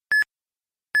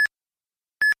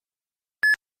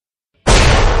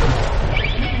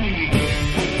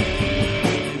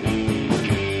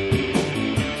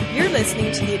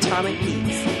listening to The Atomic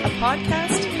Geeks, a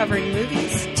podcast covering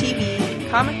movies,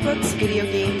 TV, comic books, video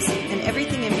games, and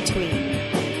everything in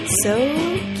between. So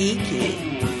geeky.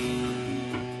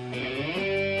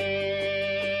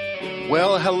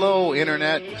 Well, hello,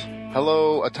 Internet.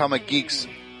 Hello, Atomic Geeks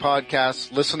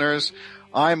podcast listeners.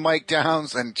 I'm Mike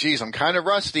Downs, and geez, I'm kind of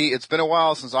rusty. It's been a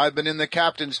while since I've been in the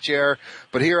captain's chair,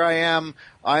 but here I am.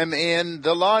 I'm in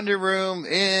the laundry room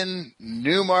in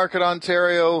Newmarket,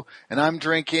 Ontario, and I'm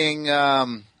drinking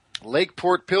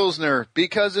Lakeport Pilsner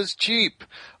because it's cheap.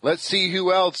 Let's see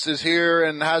who else is here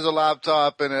and has a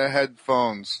laptop and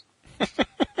headphones.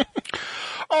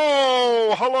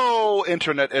 Oh, hello,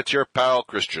 Internet. It's your pal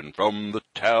Christian from the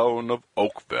town of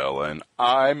Oakville, and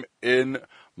I'm in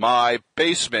my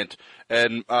basement.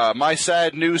 And my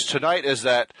sad news tonight is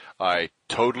that I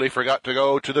totally forgot to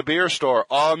go to the beer store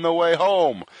on the way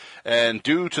home. And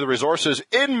due to the resources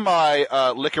in my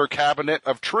liquor cabinet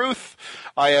of truth,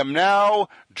 I am now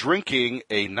drinking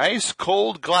a nice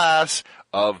cold glass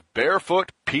of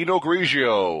Barefoot Pinot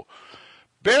Grigio.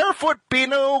 Barefoot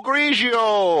Pinot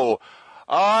Grigio!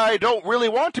 I don't really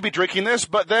want to be drinking this,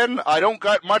 but then I don't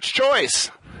got much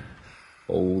choice.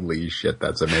 Holy shit,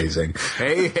 that's amazing.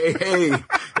 Hey,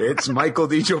 it's Michael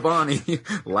DiGiovanni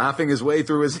laughing his way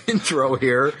through his intro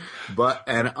here.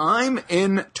 And I'm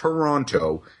in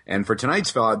Toronto, and for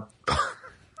tonight's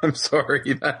I'm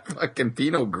sorry, that fucking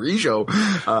Pinot Grigio.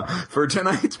 For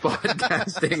tonight's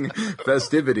podcasting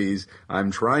festivities,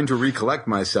 I'm trying to recollect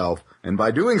myself, and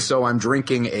by doing so, I'm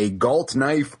drinking a Galt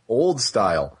Knife Old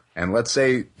Style. And let's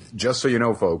say, just so you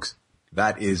know, folks,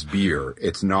 that is beer.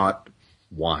 It's not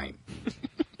wine.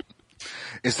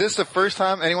 Is this the first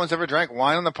time anyone's ever drank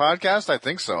wine on the podcast? I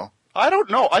think so. I don't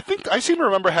know. I seem to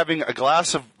remember having a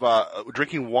glass of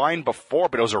drinking wine before,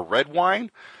 but it was a red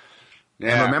wine.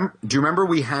 Yeah. Do you remember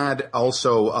we had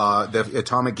also the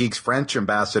Atomic Geeks French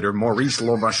ambassador, Maurice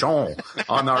Lomachon,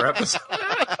 on our episode?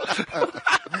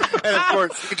 And of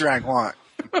course, he drank wine.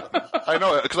 I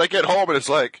know, because I get home and it's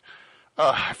like,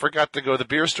 I forgot to go to the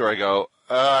beer store. I go,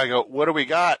 what do we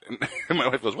got? And my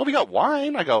wife goes, well, we got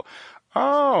wine. I go,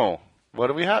 oh, what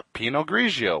do we have? Pinot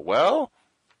Grigio. Well,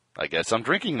 I guess I'm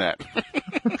drinking that.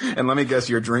 And let me guess,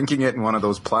 you're drinking it in one of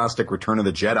those plastic Return of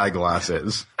the Jedi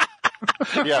glasses.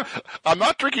 Yeah, I'm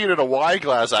not drinking it in a wine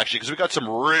glass, actually, because we got some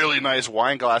really nice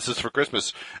wine glasses for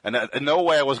Christmas, and no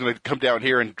way I was going to come down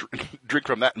here and drink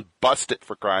from that and bust it,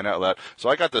 for crying out loud. So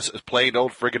I got this plain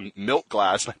old friggin' milk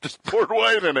glass, and I just poured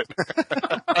wine in it.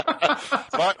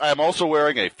 But I'm also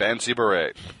wearing a fancy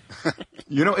beret.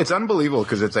 You know, it's unbelievable,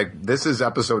 because it's like, this is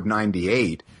episode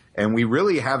 98, and we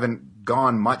really haven't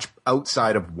gone much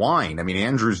outside of wine. I mean,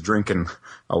 Andrew's drinking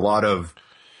a lot of,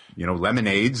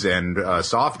 lemonades and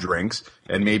soft drinks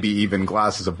and maybe even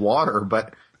glasses of water.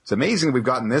 But it's amazing we've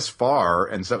gotten this far.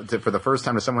 And so for the first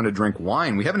time to someone to drink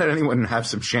wine, we haven't had anyone have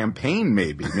some champagne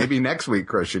maybe. Maybe next week,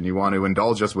 Christian, you want to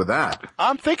indulge us with that.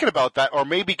 I'm thinking about that, or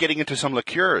maybe getting into some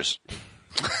liqueurs.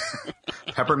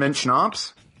 Peppermint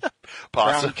schnapps?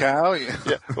 Brown cow?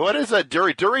 Yeah. What is that?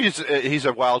 Dury's he's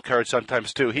a wild card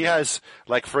sometimes too. He has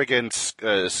like friggin'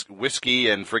 whiskey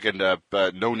and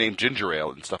friggin' no-name ginger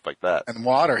ale and stuff like that. And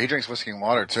water. He drinks whiskey and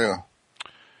water too.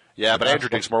 Yeah, but Andrew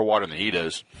drinks more water than he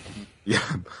does. Yeah,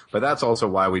 but that's also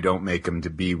why we don't make him to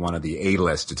be one of the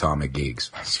A-list Atomic Geeks.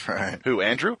 That's right. Who,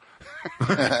 Andrew?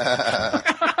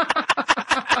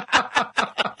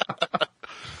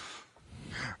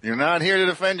 You're not here to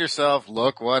defend yourself.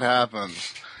 Look what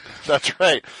happens. That's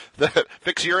right.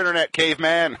 Fix your internet,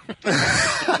 caveman.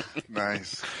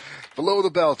 Nice. Below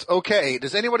the belt. Okay,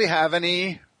 does anybody have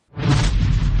any?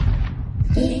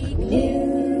 Geek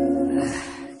news.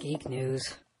 Geek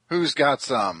news. Who's got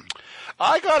some?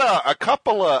 I got a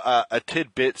couple of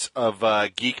tidbits of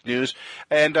geek news,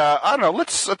 and I don't know.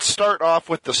 Let's start off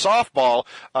with the softball.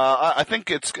 I think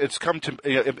it's come to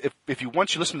if you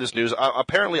once you listen to this news,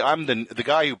 apparently I'm the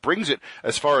guy who brings it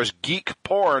as far as geek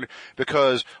porn,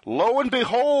 because lo and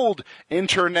behold,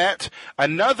 Internet,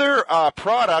 another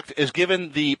product is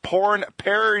given the porn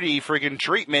parody friggin'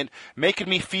 treatment, making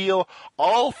me feel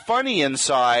all funny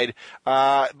inside.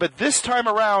 But this time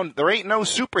around, there ain't no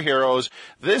superheroes.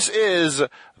 This is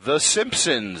The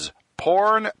Simpsons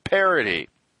porn parody.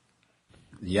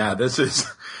 Yeah, this is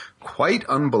quite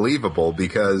unbelievable,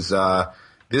 because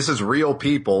this is real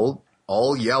people,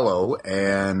 all yellow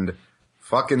and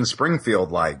fucking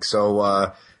Springfield-like.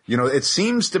 So, it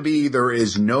seems to be there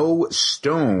is no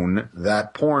stone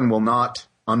that porn will not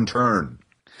unturn.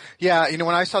 Yeah,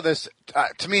 when I saw this,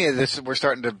 to me, we're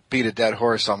starting to beat a dead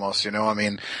horse almost. I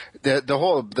mean,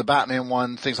 the Batman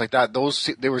one, things like that.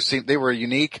 They were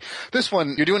unique. This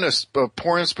one, you're doing a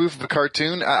porn spoof of a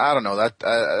cartoon. I don't know,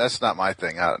 that's not my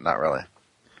thing. Not really.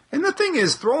 And the thing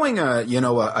is, throwing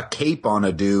a cape on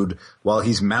a dude while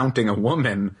he's mounting a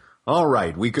woman. All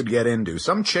right, we could get into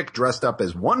some chick dressed up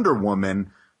as Wonder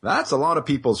Woman. That's a lot of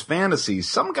people's fantasies.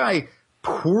 Some guy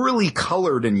poorly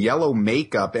colored in yellow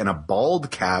makeup and a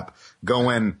bald cap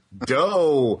going,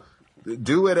 "Doe,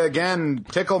 do it again,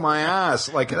 tickle my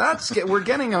ass." Like we're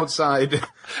getting outside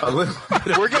a little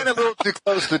bit. We're getting a little too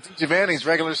close to Giovanni's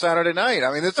regular Saturday night.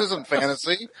 I mean, this isn't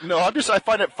fantasy. No, I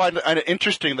find it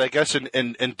interesting that I guess in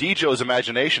Dijo's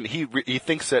imagination, he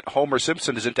thinks that Homer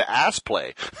Simpson is into ass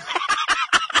play.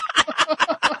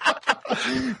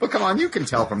 But come on, you can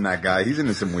tell from that guy. He's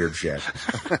into some weird shit.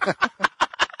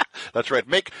 That's right.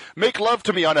 Make love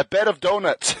to me on a bed of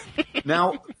donuts.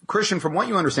 Now, Christian, from what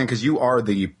you understand, because you are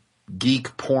the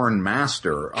geek porn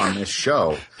master on this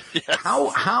show, yes.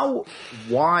 How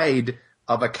wide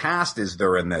of a cast is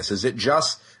there in this? Is it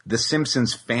just the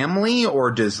Simpsons family, or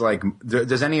does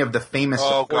any of the famous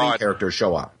supporting characters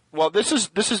show up? Well, this is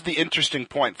the interesting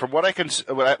point. From what I can see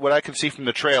from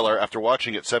the trailer after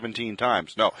watching it 17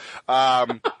 times. No.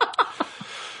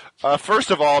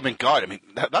 First of all,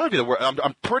 that would be the word.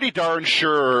 I'm pretty darn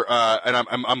sure, and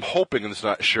I'm hoping, and it's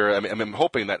not sure. I'm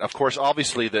hoping that, of course,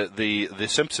 obviously the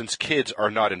Simpsons kids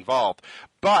are not involved,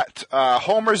 but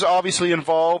Homer's obviously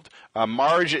involved.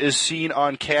 Marge is seen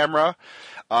on camera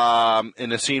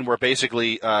in a scene where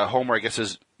basically Homer, I guess,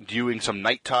 is viewing some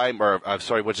nighttime, or what's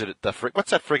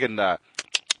that friggin'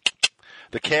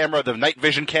 the camera, the night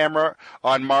vision camera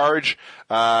on Marge.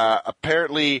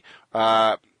 Apparently,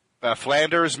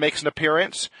 Flanders makes an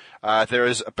appearance.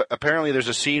 There's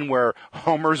a scene where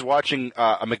Homer's watching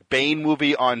a McBain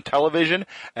movie on television,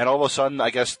 and all of a sudden,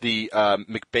 I guess the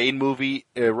McBain movie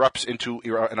erupts into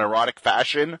an erotic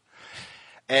fashion.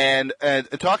 And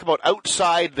talk about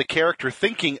outside the character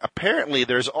thinking, apparently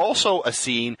there's also a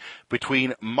scene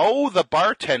between Mo the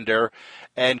bartender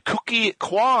and Cookie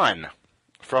Kwan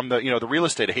from the real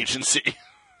estate agency.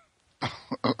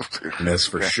 That's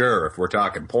for sure, if we're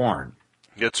talking porn.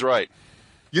 That's right.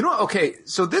 Okay,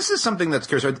 so this is something that's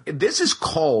curious. This is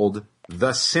called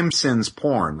the Simpsons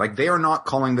porn. Like, they are not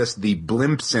calling this the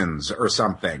Blimpsons or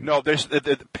something. No, there's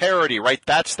the parody, right?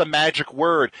 That's the magic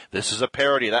word. This is a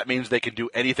parody. That means they can do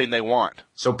anything they want.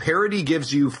 So parody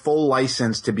gives you full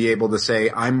license to be able to say,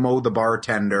 I'm Mo the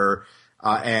bartender,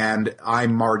 and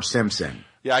I'm Marge Simpson.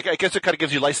 Yeah, I guess it kind of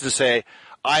gives you license to say,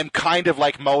 I'm kind of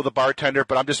like Mo the bartender,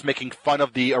 but I'm just making fun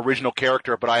of the original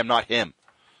character, but I am not him.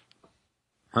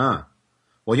 Huh.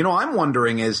 Well, I'm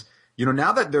wondering is,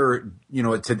 now that they're,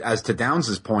 as to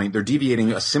Downs' point, they're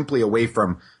deviating simply away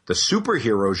from the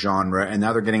superhero genre, and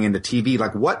now they're getting into TV.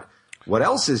 Like, what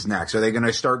else is next? Are they going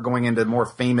to start going into more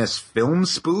famous film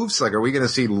spoofs? Like, are we going to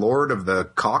see Lord of the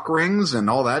Cock Rings and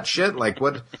all that shit?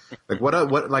 What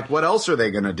else are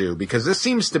they going to do? Because this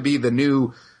seems to be the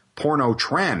new porno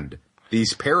trend,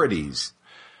 these parodies.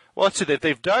 Well, let's see.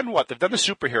 They've done what? They've done the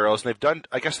superheroes, and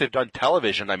they've done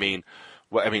television.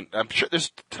 I'm sure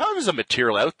there's tons of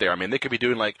material out there. They could be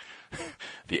doing like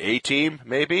the A-Team,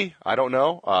 maybe. I don't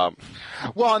know.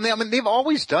 Well, and they've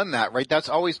always done that, right? That's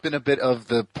always been a bit of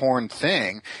the porn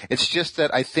thing. It's just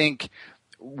that I think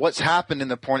what's happened in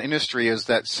the porn industry is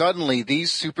that suddenly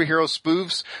these superhero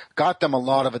spoofs got them a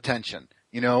lot of attention.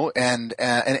 And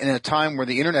in a time where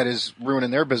the internet is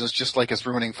ruining their business, just like it's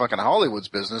ruining fucking Hollywood's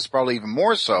business, probably even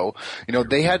more so.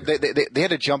 They had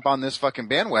to jump on this fucking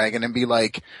bandwagon and be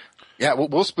like, yeah,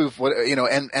 we'll spoof what,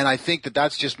 and I think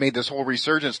that's just made this whole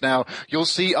resurgence. Now you'll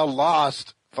see a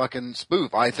Lost fucking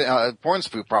spoof. Porn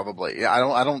spoof probably. Yeah,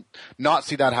 I don't not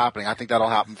see that happening. I think that'll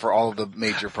happen for all of the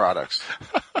major products.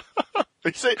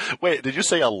 Wait, did you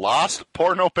say a Lost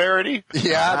porno parody?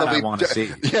 Yeah, I want to see.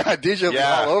 Yeah, DJ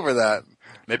all over that.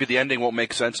 Maybe the ending won't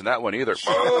make sense in that one either.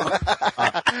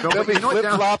 They'll be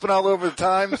flip-flopping all over the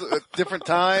times, different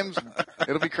times.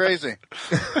 It'll be crazy.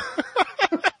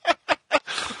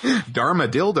 Dharma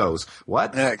dildos.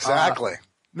 What? Yeah, exactly.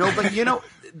 No, but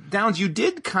Downs, you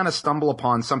did kind of stumble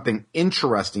upon something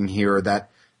interesting here, that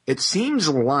it seems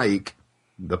like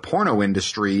the porno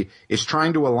industry is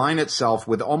trying to align itself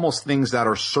with almost things that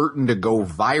are certain to go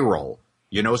viral,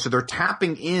 so they're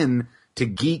tapping in to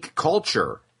geek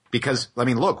culture. Because,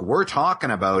 look, we're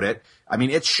talking about it.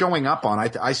 It's showing up on,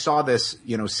 I saw this,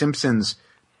 Simpsons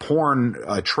porn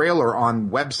trailer on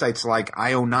websites like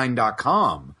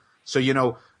io9.com.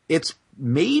 So, it's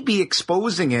maybe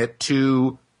exposing it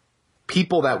to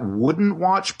people that wouldn't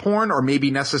watch porn or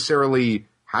maybe necessarily,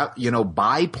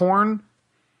 buy porn.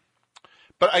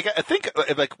 But I think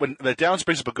like when the Downs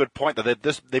brings up a good point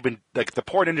that they've been like the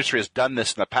porn industry has done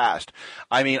this in the past.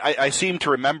 I mean, I seem to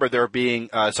remember there being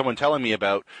someone telling me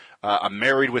about a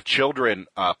Married with Children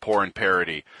porn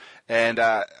parody, and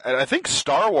I think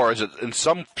Star Wars in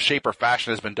some shape or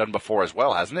fashion has been done before as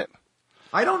well, hasn't it?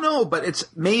 I don't know, but it's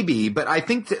maybe. But I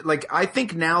think I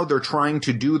think now they're trying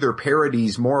to do their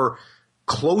parodies more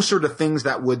closer to things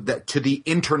that to the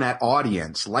internet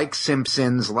audience, like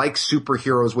Simpsons, like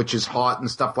superheroes, which is hot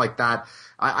and stuff like that.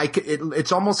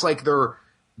 It's almost like they're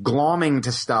glomming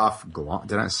to stuff.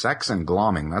 Sex and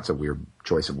glomming. That's a weird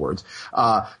choice of words.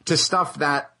 To stuff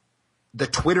that the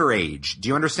Twitter age. Do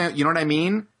you understand? You know what I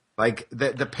mean? Like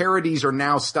the parodies are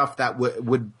now stuff that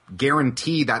would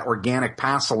guarantee that organic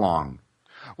pass along.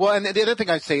 Well, and the other thing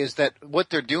I'd say is that what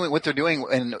they're doing,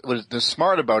 and what is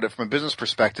smart about it from a business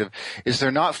perspective, is they're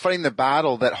not fighting the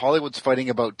battle that Hollywood's fighting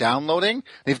about downloading.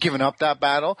 They've given up that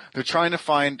battle. They're trying to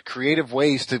find creative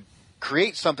ways to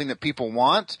create something that people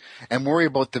want and worry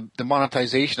about the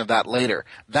monetization of that later.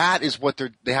 That is what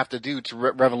they have to do to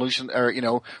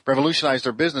revolutionize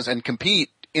their business and compete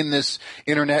in this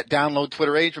internet download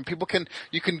Twitter age when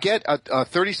you can get a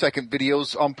 30-second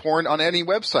videos on porn on any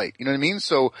website. You know what I mean?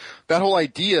 So that whole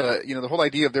idea, the whole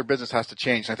idea of their business has to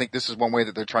change. And I think this is one way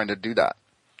that they're trying to do that.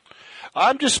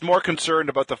 I'm just more concerned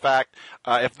about the fact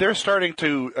if they're starting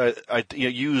to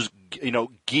use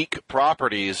geek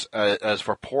properties as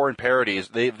for porn parodies,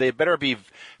 they better be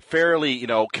fairly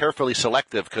carefully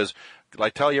selective, because I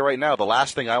tell you right now, the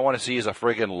last thing I want to see is a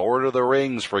friggin' Lord of the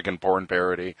Rings friggin' porn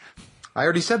parody. I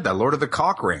already said that, Lord of the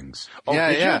Cock Rings. Oh,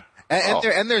 yeah.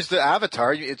 And there's the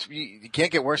Avatar. You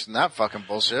can't get worse than that fucking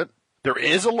bullshit. There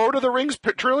is a Lord of the Rings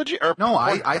trilogy? No,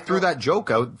 I threw that joke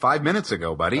out 5 minutes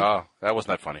ago, buddy. Oh, that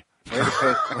wasn't that funny.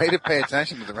 Way to pay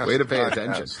attention to the rest. Way to of the pay podcast.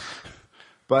 attention.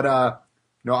 But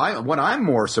what I'm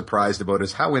more surprised about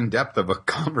is how in depth of a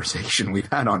conversation we've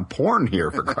had on porn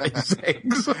here, for Christ's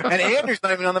sakes. And Andrew's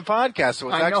not even on the podcast, so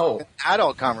it's actually an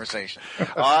adult conversation.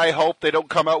 I hope they don't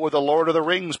come out with a Lord of the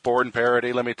Rings porn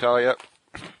parody. Let me tell you.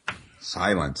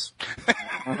 Silence.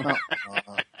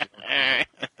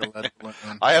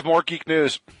 I have more geek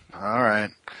news. All right.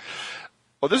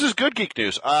 Well, this is good geek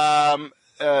news.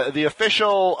 The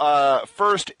official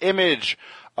first image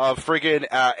of friggin'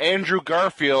 Andrew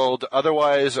Garfield,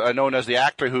 otherwise known as the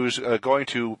actor who's going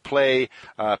to play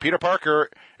Peter Parker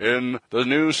in the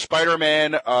new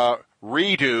Spider-Man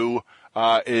redo,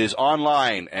 is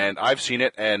online. And I've seen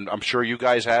it, and I'm sure you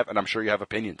guys have, and I'm sure you have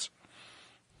opinions.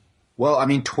 Well, I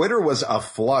mean, Twitter was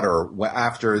aflutter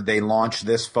after they launched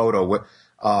this photo,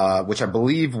 which I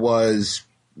believe was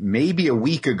maybe a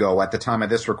week ago at the time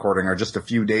of this recording, or just a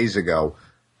few days ago.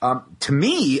 To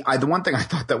me, the one thing I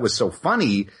thought that was so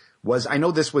funny was, I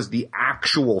know this was the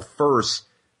actual first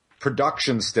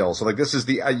production still. So like, this is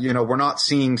the, we're not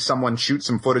seeing someone shoot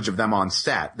some footage of them on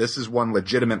set. This is one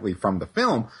legitimately from the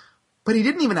film, but he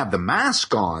didn't even have the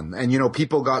mask on. And,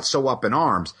 people got so up in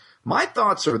arms. My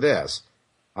thoughts are this.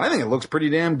 I think it looks pretty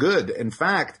damn good. In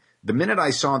fact, the minute I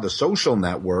saw The Social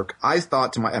Network, I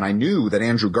thought and I knew that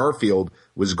Andrew Garfield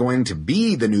was going to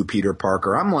be the new Peter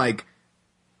Parker. I'm like,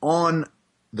 on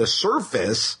the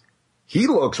surface, he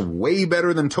looks way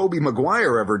better than Tobey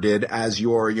Maguire ever did as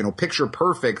your, picture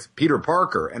perfect Peter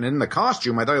Parker. And in the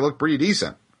costume, I thought he looked pretty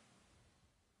decent.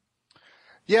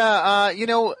 Yeah, I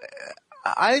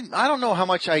don't know how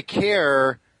much I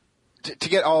care to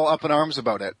get all up in arms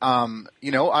about it.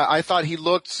 I thought he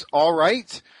looked all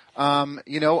right. I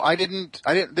didn't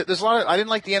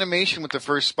like the animation with the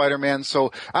first Spider-Man,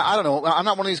 so I don't know. I'm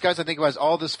not one of these guys I think who has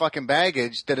all this fucking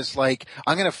baggage that is like,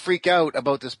 I'm gonna freak out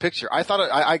about this picture.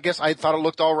 I guess I thought it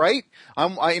looked all right.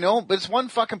 But it's one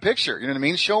fucking picture. You know what I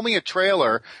mean? Show me a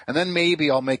trailer and then maybe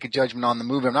I'll make a judgment on the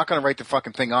movie. I'm not gonna write the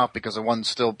fucking thing off because of one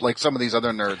still, like some of these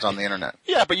other nerds on the internet.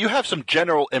 Yeah, but you have some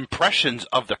general impressions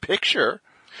of the picture.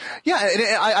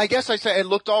 Yeah, I guess I said it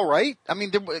looked all right. I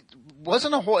mean, there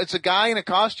wasn't a whole. It's a guy in a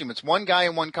costume. It's one guy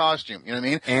in one costume. You know what I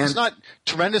mean? And it's not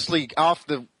tremendously off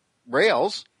the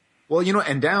rails. Well,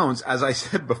 and Downs, as I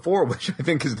said before, which I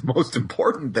think is the most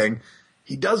important thing,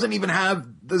 he doesn't even have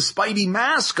the Spidey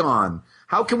mask on.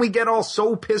 How can we get all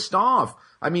so pissed off?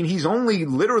 I mean, he's only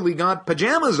literally got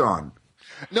pajamas on.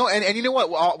 No, and you know what?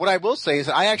 What I will say is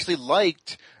that I actually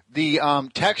liked the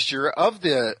texture of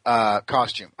the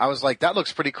costume. I was like, that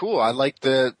looks pretty cool. I like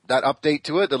that update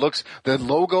to it. The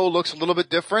logo looks a little bit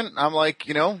different. I'm like,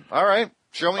 all right,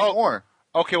 show me more.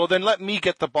 Okay, well then let me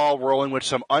get the ball rolling with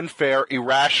some unfair,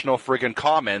 irrational friggin'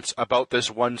 comments about this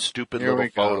one stupid little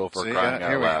photo for crying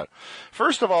out loud.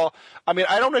 First of all, I mean,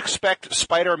 I don't expect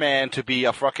Spider-Man to be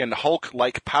a fucking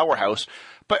Hulk-like powerhouse,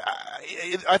 but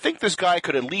I think this guy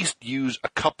could at least use a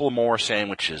couple more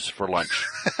sandwiches for lunch.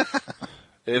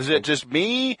 Is it just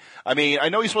me? I mean, I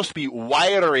know he's supposed to be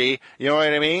wiry, you know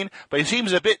what I mean? But he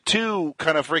seems a bit too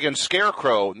kind of friggin'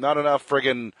 scarecrow. Not enough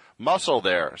friggin' muscle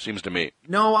there, seems to me.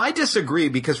 No, I disagree,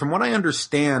 because from what I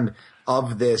understand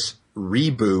of this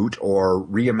reboot or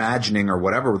reimagining or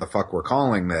whatever the fuck we're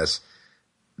calling this,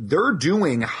 they're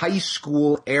doing high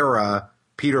school era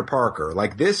Peter Parker.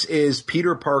 Like, this is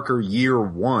Peter Parker year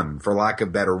one, for lack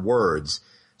of better words.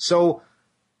 So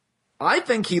I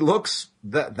think he looks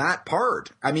that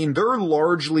part. I mean, they're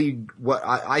largely, what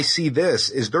I see this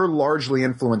is they're largely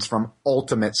influenced from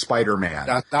Ultimate Spider-Man.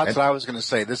 That's what I was going to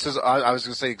say. I was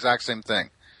going to say the exact same thing.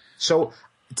 So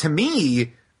to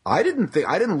me, I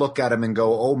didn't look at him and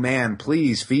go, oh man,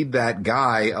 please feed that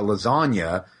guy a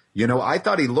lasagna. You know, I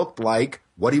thought he looked like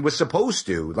what he was supposed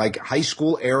to, like high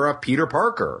school era Peter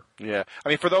Parker. Yeah. I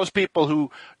mean, for those people who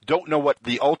don't know what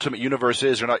the Ultimate Universe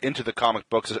is or not into the comic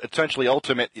books, essentially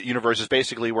Ultimate Universe is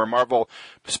basically where Marvel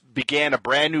began a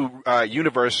brand new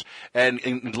universe and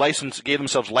gave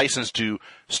themselves license to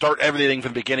start everything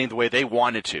from the beginning the way they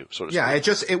wanted to, so to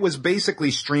speak. It was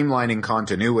basically streamlining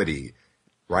continuity.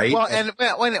 Right? Well, and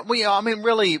I mean,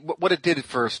 really, what it did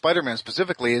for Spider-Man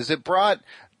specifically is it brought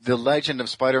the legend of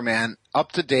Spider-Man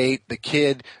up to date. The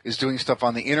kid is doing stuff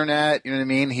on the internet. You know what I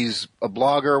mean? He's a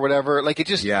blogger or whatever. Like, it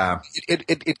just,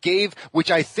 it gave, which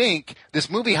I think this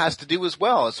movie has to do as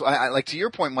well. So I like, to your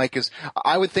point, Mike, is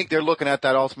I would think they're looking at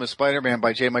that Ultimate Spider-Man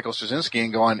by J. Michael Straczynski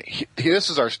and going, this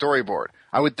is our storyboard.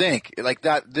 I would think like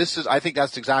that. I think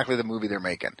that's exactly the movie they're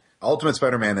making. Ultimate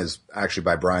Spider-Man is actually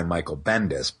by Brian Michael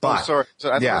Bendis, but sorry.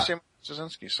 So I think it was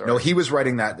Straczynski. Sorry. No, he was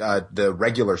writing that the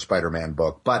regular Spider-Man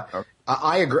book, but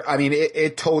I agree. I mean,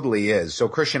 it totally is. So,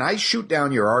 Christian, I shoot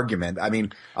down your argument. I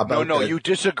mean, about you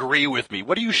disagree with me.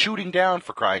 What are you shooting down,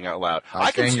 for crying out loud? I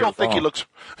can still think he looks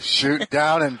shoot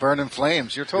down and burn in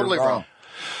flames. You're totally wrong.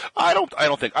 I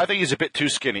think he's a bit too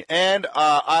skinny, and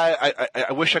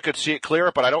I wish I could see it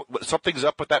clearer, but I don't. Something's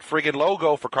up with that friggin'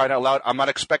 logo, for crying out loud. I'm not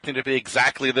expecting it to be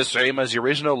exactly the same as the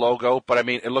original logo, but I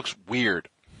mean, it looks weird.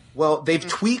 Well, they've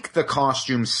tweaked the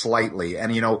costume slightly,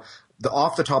 and you know,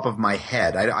 off the top of my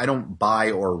head, I don't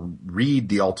buy or read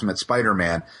the Ultimate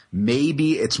Spider-Man.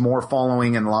 Maybe it's more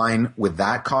following in line with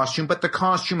that costume, but the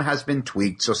costume has been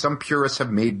tweaked. So some purists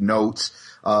have made notes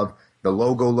of the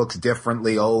logo looks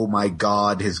differently. Oh my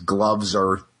God, his gloves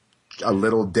are a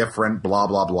little different, blah,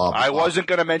 blah, blah, blah. I wasn't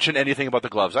going to mention anything about the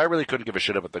gloves. I really couldn't give a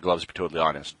shit about the gloves, to be totally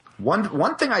honest.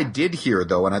 One thing I did hear,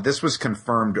 though, and this was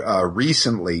confirmed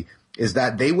recently, is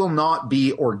that they will not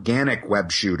be organic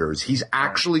web shooters. He's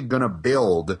actually going to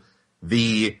build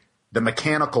the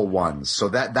mechanical ones. So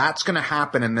that's going to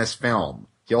happen in this film.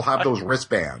 He'll have those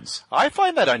wristbands. I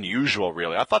find that unusual,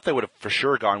 really. I thought they would have for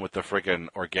sure gone with the friggin'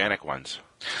 organic ones.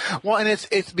 Well, and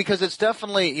it's because it's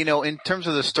definitely, you know, in terms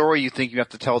of the story you think you have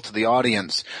to tell to the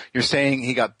audience, you're saying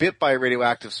he got bit by a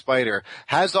radioactive spider,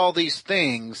 has all these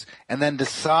things, and then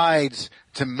decides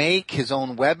to make his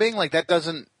own webbing? Like,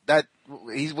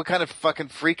 what kind of fucking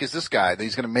freak is this guy that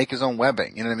he's going to make his own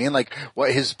webbing? You know what I mean? Like,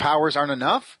 what, his powers aren't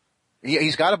enough?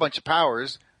 He's got a bunch of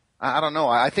powers. I don't know.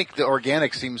 I think the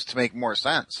organic seems to make more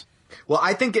sense. Well,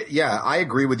 I think I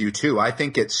agree with you too. I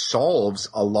think it solves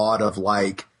a lot of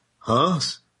like,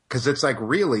 cause it's like,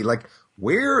 really, like,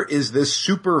 where is this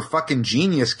super fucking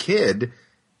genius kid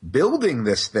building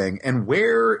this thing? And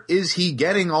where is he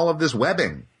getting all of this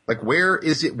webbing? Like, where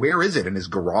is it? In his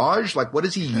garage? Like, what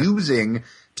is he using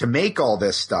to make all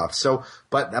this stuff? So,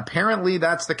 but apparently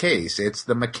that's the case. It's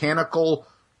the mechanical,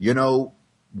 you know,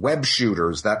 web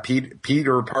shooters that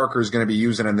Peter Parker is going to be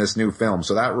using in this new film.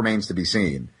 So that remains to be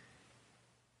seen.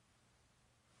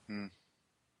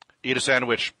 Eat a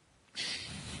sandwich.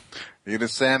 Eat a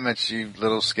sandwich, you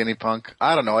little skinny punk.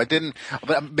 I don't know. I didn't.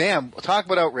 But man, talk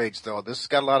about outrage though. This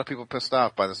got a lot of people pissed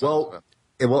off by this. Well,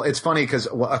 it's funny because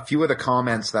a few of the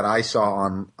comments that I saw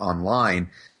online,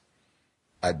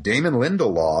 Damon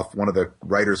Lindelof, one of the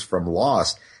writers from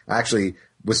Lost, actually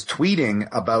was tweeting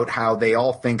about how they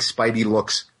all think Spidey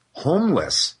looks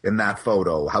homeless in that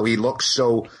photo, how he looks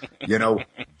so, you know,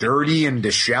 dirty and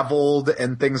disheveled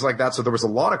and things like that. So there was a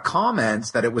lot of comments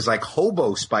that it was like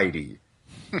hobo Spidey.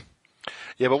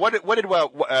 Yeah, but what did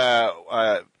one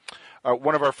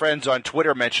of our friends on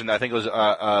Twitter mention? I think it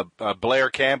was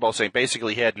Blair Campbell, saying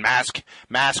basically he had mask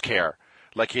hair.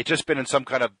 Like he had just been in some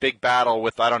kind of big battle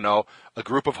with, I don't know, a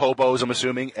group of hobos, I'm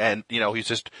assuming, and, he's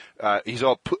just, he's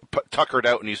all tuckered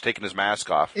out and he's taking his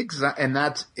mask off. And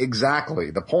that's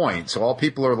exactly the point. So all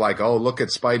people are like, oh, look at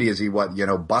Spidey. Is he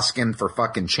busking for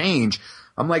fucking change?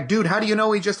 I'm like, dude, how do you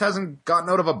know he just hasn't gotten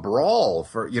out of a brawl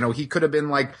for, he could have been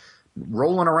like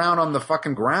rolling around on the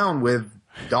fucking ground with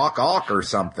Doc Ock or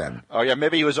something. Oh yeah,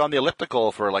 maybe he was on the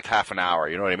elliptical for like half an hour.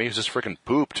 You know what I mean? He was just freaking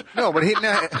pooped. No, but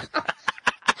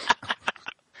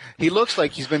he looks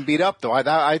like he's been beat up though.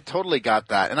 I totally got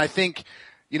that, and I think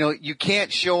you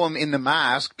can't show him in the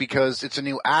mask because it's a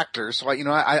new actor. So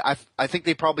I think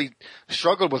they probably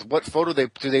struggled with what photo they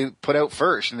put out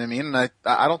first. You know what I mean? And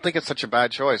I don't think it's such a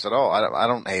bad choice at all. I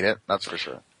don't hate it. That's for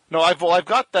sure. No, I've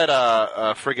got that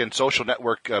friggin' Social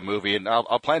Network movie, and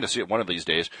I'll plan to see it one of these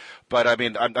days. But I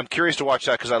mean, I'm curious to watch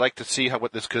that because I like to see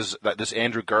this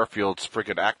Andrew Garfield's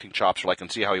friggin' acting chops are like, and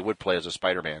see how he would play as a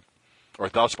Spider-Man or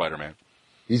the Spider-Man.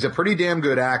 He's a pretty damn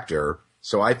good actor.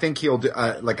 So I think he'll do,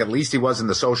 at least he was in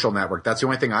the Social Network. That's the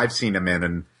only thing I've seen him in,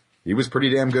 and he was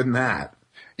pretty damn good in that.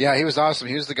 Yeah, he was awesome.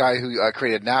 He was the guy who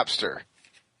created Napster.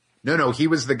 No, he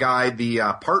was the guy, the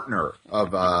partner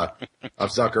of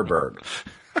Zuckerberg.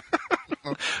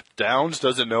 Downs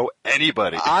doesn't know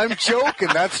anybody. I'm joking.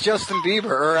 That's Justin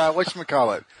Bieber, or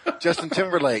whatchamacallit, Justin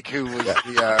Timberlake, who was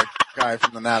the guy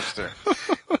from the Napster.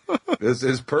 This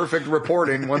is perfect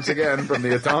reporting once again from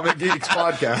the Atomic Geeks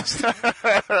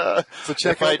podcast. So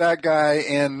check out that guy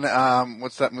in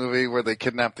what's that movie where they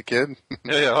kidnap the kid?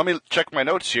 Yeah. Let me check my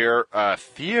notes here.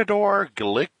 Theodore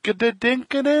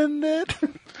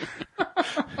Glickadinkinit.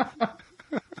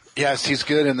 Yes, he's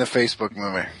good in the Facebook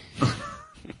movie.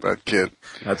 That kid.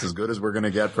 That's as good as we're going to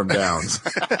get from Downs.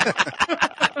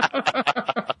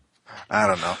 I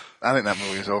don't know. I think that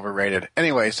movie is overrated.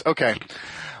 Anyways, okay. It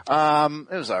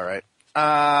was all right.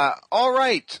 All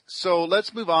right. So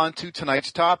let's move on to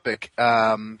tonight's topic.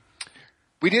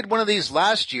 We did one of these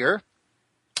last year,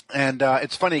 and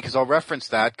it's funny because I'll reference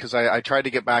that because I tried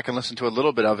to get back and listen to a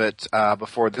little bit of it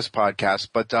before this podcast.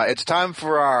 But it's time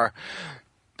for our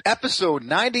episode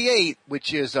 98,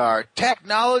 which is our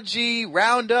Technology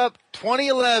Roundup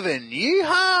 2011.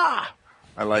 Yeehaw!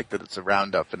 I like that it's a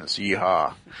roundup and it's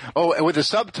yeehaw. Oh, and with the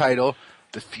subtitle,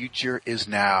 The Future is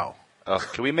Now.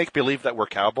 Can we make believe that we're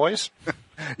cowboys?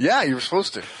 Yeah, you were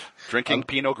supposed to. Drinking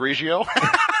Pinot Grigio?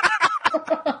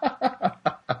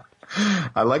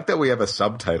 I like that we have a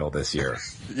subtitle this year.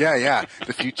 Yeah.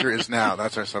 The Future is Now.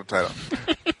 That's our subtitle.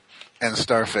 And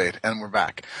Starfade, and we're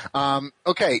back.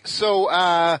 Okay,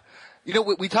 so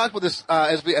we talked about this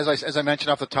as I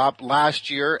mentioned off the top last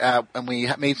year, and we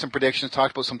made some predictions,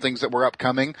 talked about some things that were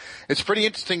upcoming. It's pretty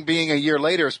interesting being a year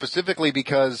later, specifically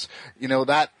because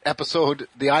that episode,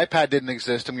 the iPad didn't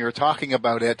exist, and we were talking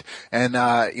about it, and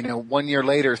 1 year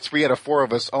later, 3 out of 4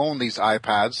 of us own these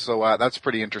iPads, so that's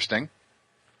pretty interesting.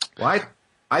 Well,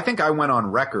 I think I went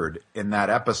on record in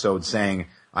that episode saying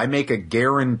I make a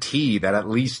guarantee that at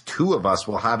least 2 of us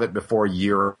will have it before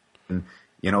year. And,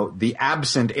 the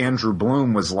absent Andrew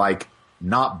Bloom was like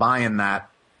not buying that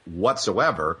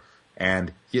whatsoever.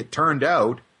 And it turned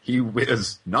out he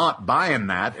was not buying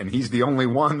that. And he's the only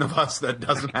one of us that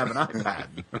doesn't have an iPad.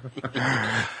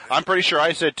 I'm pretty sure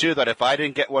I said, too, that if I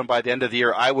didn't get one by the end of the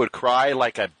year, I would cry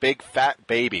like a big fat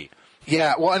baby.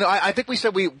 Yeah, well, I think we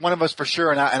said one of us for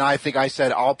sure, and I think I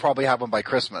said I'll probably have one by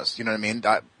Christmas. You know what I mean?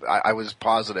 I was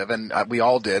positive, and we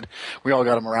all did. We all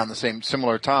got them around the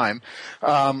similar time.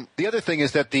 The other thing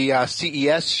is that the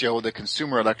CES show, the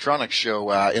Consumer Electronics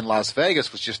Show in Las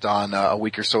Vegas, was just on a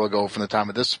week or so ago from the time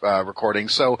of this recording.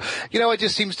 So, it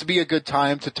just seems to be a good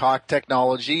time to talk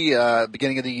technology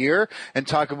beginning of the year and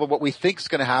talk about what we think is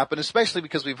going to happen, especially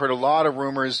because we've heard a lot of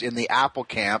rumors in the Apple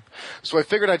camp. So I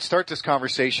figured I'd start this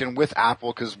conversation with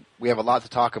Apple because we have a lot to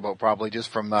talk about probably just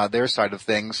from their side of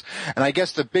things. And I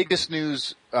guess the biggest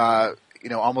news,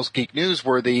 almost geek news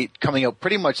worthy, coming out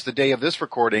pretty much the day of this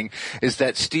recording, is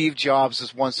that Steve Jobs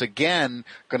is once again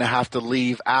going to have to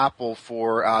leave Apple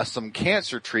for some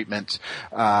cancer treatment.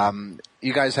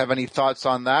 You guys have any thoughts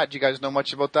on that? Do you guys know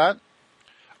much about that?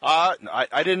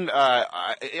 I didn't.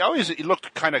 It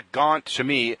looked kind of gaunt to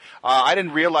me. I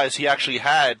didn't realize he actually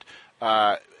had.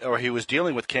 Or he was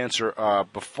dealing with cancer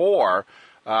before.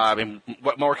 I mean,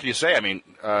 what more can you say? I mean,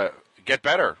 get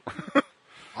better.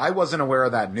 I wasn't aware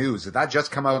of that news. Did that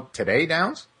just come out today,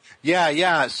 Downs?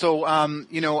 Yeah. So,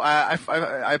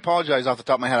 I apologize off the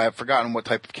top of my head. I've forgotten what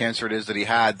type of cancer it is that he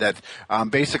had. That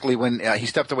basically, when he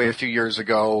stepped away a few years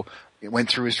ago, went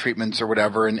through his treatments or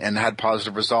whatever and had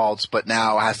positive results, but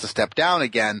now has to step down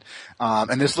again.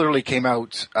 And this literally came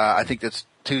out, I think it's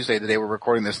Tuesday, the day we're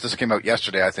recording this. This came out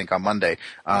yesterday, I think, on Monday.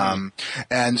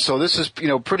 And so this is,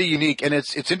 pretty unique. And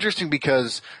it's interesting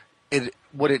because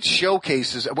what it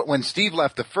showcases, when Steve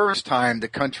left the first time, the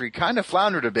country kind of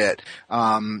floundered a bit.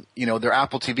 Their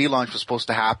Apple TV launch was supposed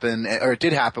to happen, or it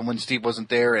did happen when Steve wasn't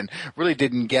there, and really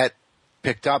didn't get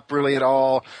picked up really at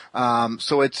all.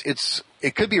 So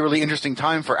it could be a really interesting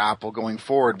time for Apple going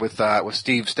forward with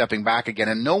Steve stepping back again,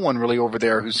 and no one really over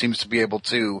there who seems to be able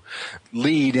to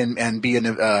lead and be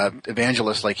an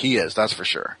evangelist like he is. That's for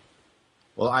sure.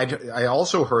 Well, I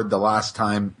also heard the last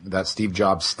time that Steve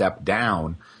Jobs stepped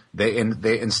down, they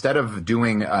instead of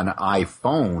doing an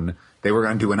iPhone, they were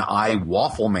going to do an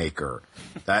iWaffle maker.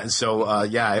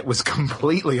 It was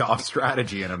completely off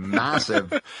strategy and a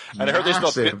massive. And I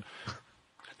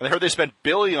heard they spent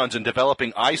billions in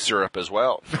developing iSyrup as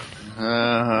well.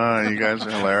 You guys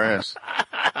are hilarious.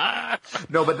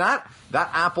 No, but that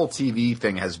Apple TV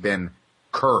thing has been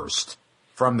cursed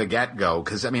from the get-go.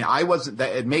 Because,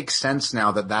 it makes sense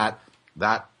now that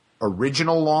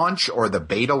original launch or the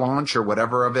beta launch or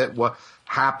whatever of it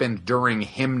happened during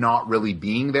him not really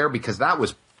being there, because that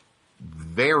was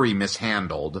very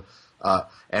mishandled.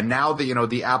 And now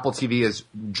the Apple TV is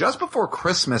just before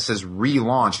Christmas is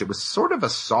relaunched. It was sort of a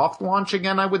soft launch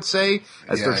again, I would say,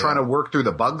 as they're trying to work through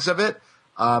the bugs of it.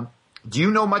 Do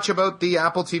you know much about the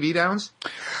Apple TV, Downs?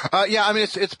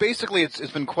 It's basically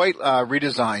it's been quite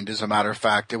redesigned. As a matter of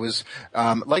fact, it was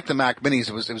like the Mac Minis.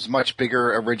 It was much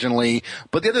bigger originally.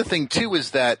 But the other thing too is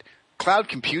that cloud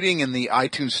computing in the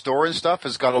iTunes Store and stuff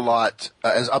has got a lot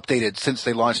has updated since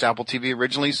they launched Apple TV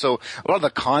originally. So a lot of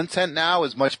the content now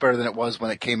is much better than it was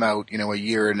when it came out, a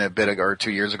year and a bit ago or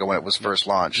 2 years ago when it was first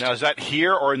launched. Now, is that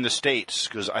here or in the States?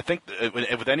 Because I think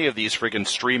with any of these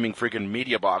streaming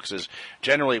media boxes,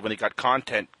 generally when they got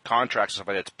content contracts and stuff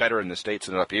like that, it's better in the States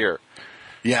than up here.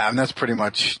 Yeah, and that's pretty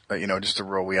much, just a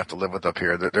rule we have to live with up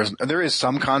here. There is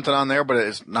some content on there, but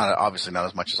it's obviously not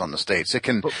as much as on the States. It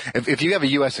can, if you have a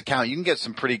U.S. account, you can get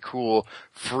some pretty cool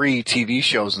free TV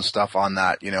shows and stuff on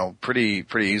that, pretty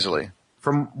easily.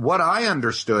 From what I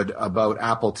understood about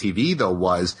Apple TV though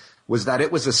was that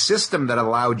it was a system that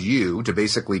allowed you to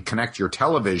basically connect your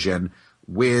television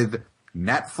with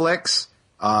Netflix,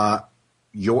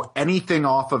 anything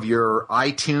off of your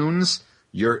iTunes,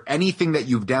 anything that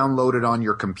you've downloaded on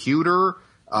your computer,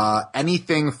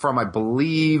 anything from, I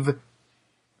believe,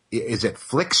 is it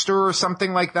Flickster or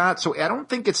something like that? So I don't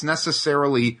think it's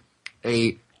necessarily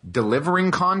a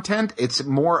delivering content. It's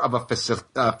more of a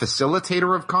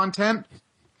facilitator of content.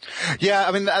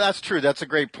 Yeah, that's true. That's a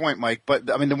great point, Mike. But,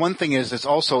 the one thing is it's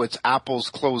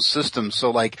Apple's closed system.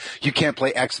 So, you can't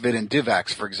play XVID and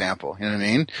DivX, for example. You know what I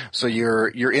mean? So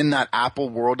you're in that Apple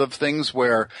world of things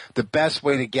where the best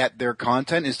way to get their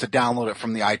content is to download it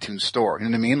from the iTunes Store. You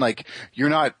know what I mean? You're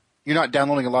not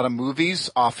downloading a lot of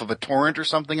movies off of a torrent or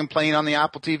something and playing on the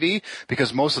Apple TV,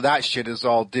 because most of that shit is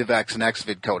all DivX and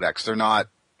XVID codecs. They're not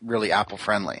really Apple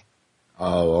friendly.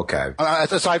 Oh, okay.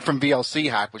 Aside from VLC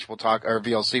hack, which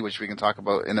VLC, which we can talk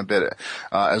about in a bit,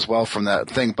 as well from that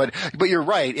thing. But you're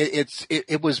right.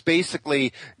 It was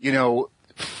basically,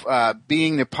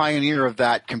 being the pioneer of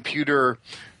that computer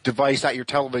device at your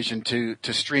television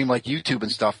to stream like YouTube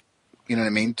and stuff, you know what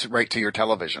I mean? Right to your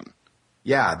television.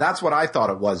 Yeah, that's what I thought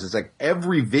it was. It's like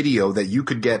every video that you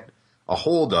could get a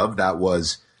hold of that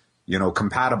was,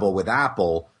 compatible with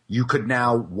Apple, you could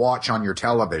now watch on your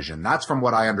television. That's from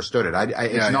what I understood it.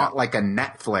 It's not like a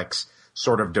Netflix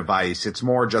sort of device. It's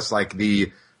more just like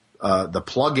the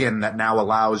plug-in that now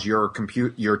allows your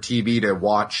TV to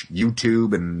watch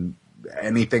YouTube and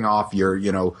anything off your,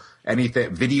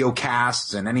 anything, video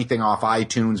casts and anything off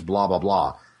iTunes, blah, blah,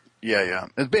 blah. Yeah.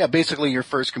 It's basically your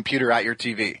first computer at your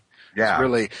TV. Yeah.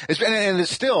 It's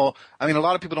still, a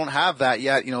lot of people don't have that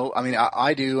yet,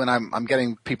 I do, and I'm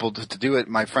getting people to do it,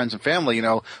 my friends and family,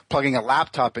 plugging a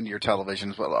laptop into your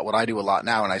television is what I do a lot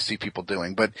now, and I see people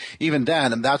doing. But even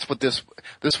then, and that's what this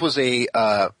was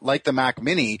like the Mac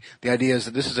Mini, the idea is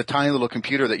that this is a tiny little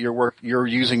computer that you're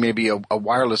using maybe a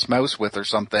wireless mouse with or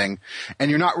something, and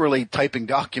you're not really typing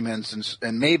documents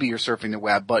and maybe you're surfing the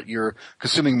web, but you're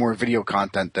consuming more video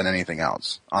content than anything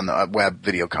else on the web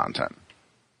video content.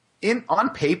 On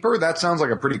paper, that sounds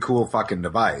like a pretty cool fucking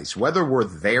device. Whether we're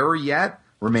there yet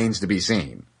remains to be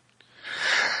seen.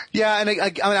 Yeah, and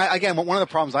again, one of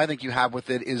the problems I think you have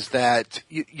with it is that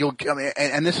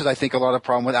and this is, I think, a lot of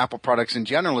problem with Apple products in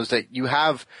general, is that you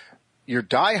have your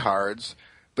diehards,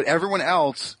 but everyone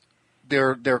else,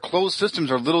 their closed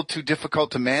systems are a little too difficult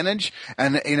to manage.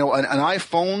 And, an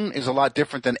iPhone is a lot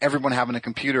different than everyone having a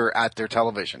computer at their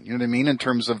television. You know what I mean? In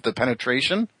terms of the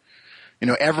penetration.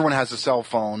 Everyone has a cell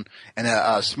phone, and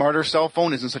a smarter cell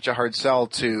phone isn't such a hard sell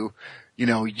to,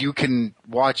 you can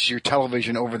watch your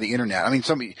television over the internet. I mean,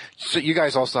 so you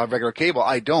guys also have regular cable.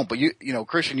 I don't, but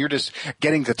Christian, you're just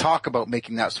getting to talk about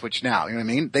making that switch now. You know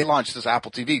what I mean? They launched this Apple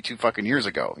TV 2 fucking years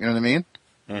ago. You know what I mean?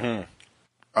 Mm-hmm.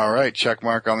 All right, check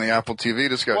mark on the Apple TV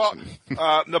discussion.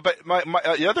 Well, no, but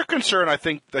the other concern I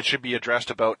think that should be addressed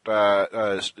about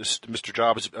Mr.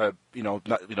 Jobs,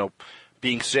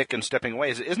 being sick and stepping away.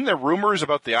 Isn't there rumors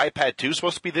about the iPad 2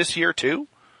 supposed to be this year too?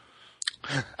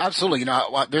 Absolutely.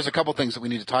 There's a couple things that we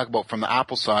need to talk about from the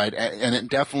Apple side, and it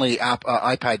definitely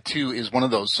iPad 2 is one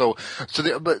of those.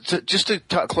 Just to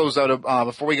close out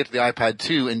before we get to the iPad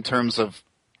 2, in terms of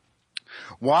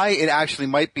why it actually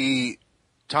might be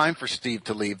time for Steve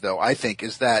to leave, though, I think,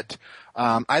 is that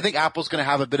I think Apple's going to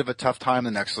have a bit of a tough time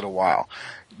the next little while.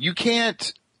 You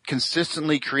can't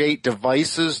consistently create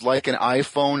devices like an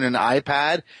iPhone and an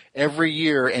iPad every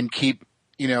year and keep,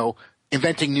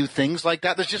 inventing new things like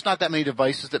that. There's just not that many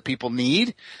devices that people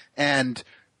need. And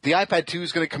the iPad 2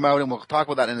 is going to come out, and we'll talk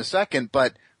about that in a second,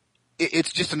 but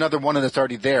it's just another one that's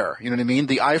already there. You know what I mean?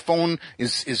 The iPhone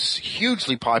is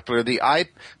hugely popular. The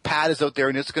iPad is out there,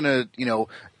 and it's going to,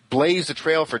 blaze the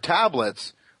trail for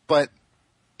tablets. But,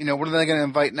 what are they going to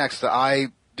invite next? The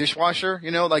dishwasher? I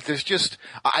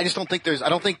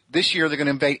don't think this year they're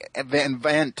going to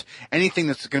invent anything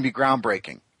that's going to be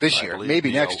groundbreaking. This year,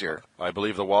 maybe next year. I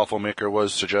believe the waffle maker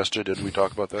was suggested. Did we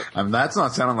talk about that? That's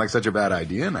not sounding like such a bad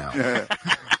idea now.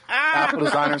 Apple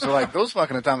designers are like, those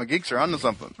fucking Atomic Geeks are onto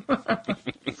something.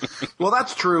 Well,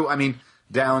 that's true. I mean,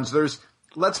 Downs,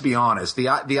 let's be honest, the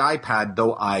iPad,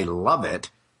 though I love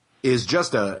it, is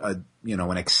just an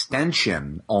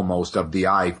extension almost of the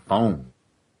iPhone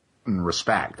in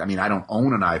respect. I mean, I don't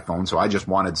own an iPhone, so I just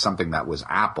wanted something that was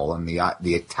Apple, and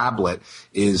the tablet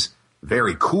is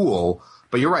very cool.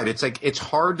 But you're right. It's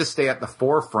hard to stay at the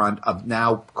forefront of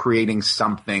now creating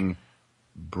something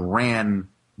brand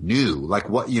new. Like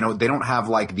they don't have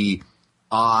like the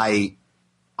eyes,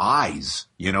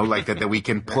 that we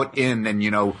can put in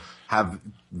and, have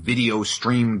video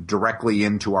streamed directly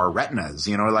into our retinas,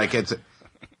 it's.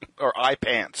 Or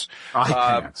iPants.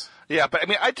 iPants. Yeah, but I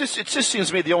mean, it just seems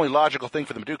to me the only logical thing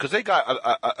for them to do, because they got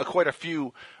quite a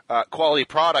few quality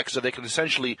products that they can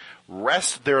essentially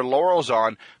rest their laurels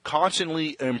on,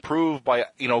 constantly improve by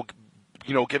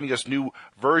giving us new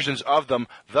versions of them,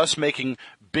 thus making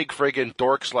big friggin'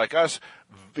 dorks like us,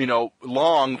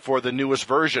 long for the newest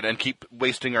version and keep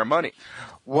wasting our money.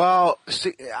 Well,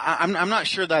 see, I'm not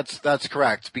sure that's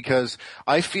correct, because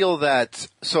I feel that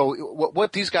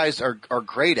what these guys are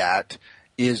great at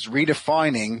is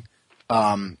redefining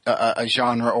a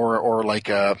genre or like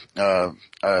a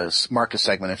market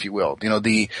segment, if you will.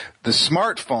 The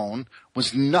smartphone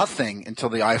was nothing until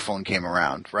the iPhone came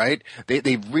around, right? They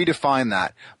redefined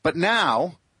that. But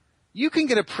now you can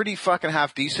get a pretty fucking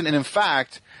half decent, and in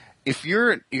fact, if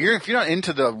you're not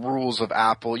into the rules of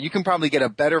Apple, you can probably get a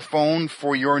better phone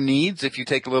for your needs if you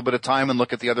take a little bit of time and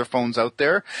look at the other phones out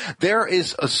there. There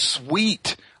is a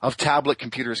suite of tablet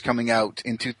computers coming out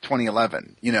in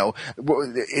 2011.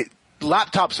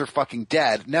 Laptops are fucking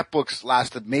dead. Netbooks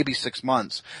lasted maybe 6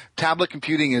 months. Tablet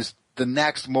computing is the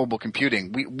next mobile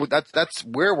computing. That's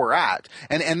where we're at,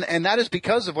 and that is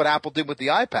because of what Apple did with the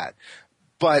iPad.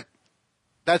 But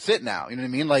that's it now. You know what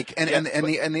I mean? Like,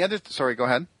 the other. Sorry, go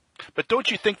ahead. But don't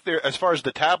you think as far as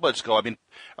the tablets go, I mean,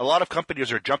 a lot of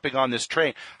companies are jumping on this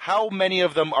train. How many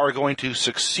of them are going to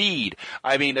succeed?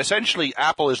 I mean, essentially,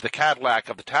 Apple is the Cadillac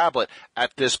of the tablet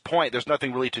at this point. There's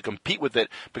nothing really to compete with it,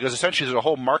 because essentially there's a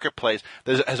whole marketplace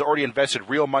that has already invested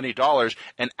real money dollars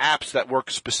and apps that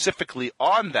work specifically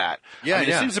on that. Yeah, I mean,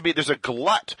 it seems to be there's a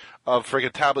glut of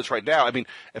friggin' tablets right now. I mean,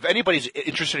 if anybody's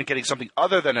interested in getting something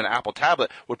other than an Apple tablet,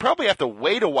 would probably have to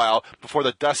wait a while before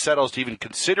the dust settles to even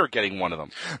consider getting one of them.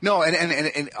 No,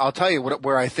 and I'll tell you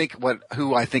who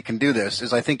I think can do this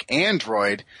is I think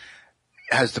Android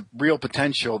has the real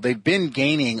potential. They've been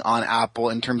gaining on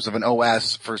Apple in terms of an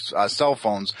OS for cell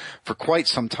phones for quite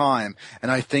some time,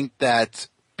 and I think that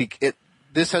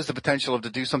this has the potential to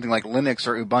do something like Linux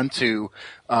or Ubuntu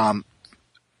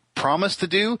promised to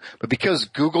do, but because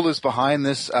Google is behind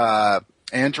this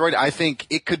Android, I think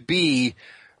it could be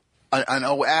an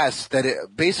OS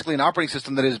basically an operating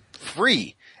system that is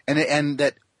free, and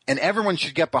everyone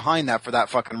should get behind that for that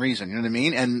fucking reason. You know what I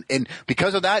mean? And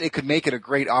because of that, it could make it a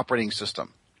great operating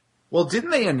system. Well,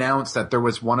 didn't they announce that there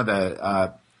was one of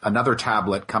the another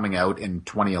tablet coming out in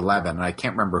 2011, and I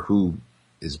can't remember who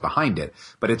is behind it,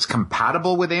 but it's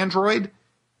compatible with Android?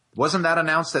 Wasn't that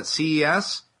announced at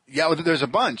CES? Yeah, well, there's a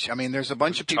bunch. I mean, there's a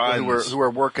bunch of people who are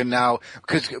working now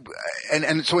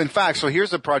and so in fact, so here's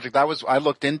the project I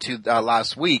looked into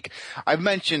last week. I've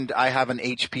mentioned I have an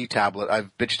HP tablet. I've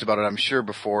bitched about it, I'm sure,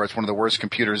 before. It's one of the worst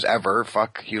computers ever.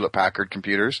 Fuck Hewlett Packard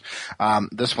computers.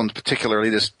 This one's particularly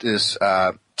this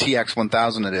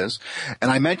TX1000 it is.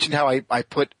 And I mentioned how I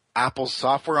put Apple's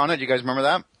software on it. You guys remember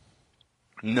that?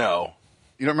 No.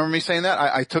 You don't remember me saying that?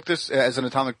 I took this as an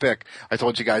atomic pick. I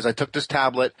told you guys I took this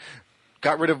tablet,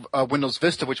 got rid of Windows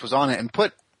Vista, which was on it, and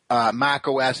put Mac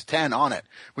OS 10 on it,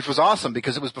 which was awesome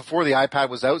because it was before the iPad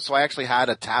was out. So I actually had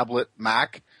a tablet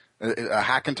Mac, a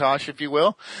Hackintosh, if you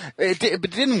will. But it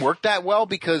didn't work that well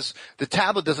because the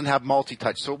tablet doesn't have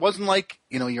multi-touch. So it wasn't like,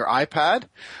 your iPad.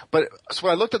 But so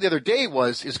what I looked at the other day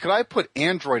is could I put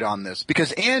Android on this?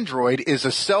 Because Android is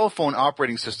a cell phone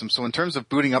operating system. So in terms of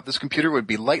booting up this computer, it would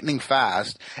be lightning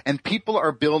fast. And people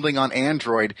are building on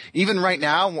Android. Even right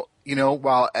now,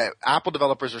 while Apple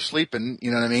developers are sleeping, you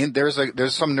know what I mean? There's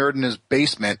some nerd in his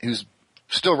basement who's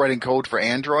still writing code for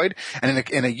Android, and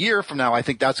in a year from now, I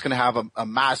think that's going to have a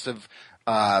massive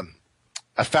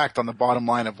effect on the bottom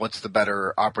line of what's the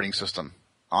better operating system.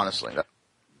 Honestly,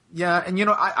 yeah, and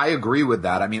I agree with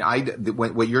that. I mean,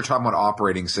 when you're talking about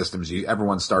operating systems, you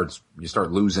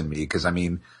start losing me because I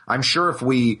mean, I'm sure if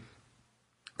we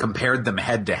compared them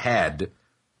head to head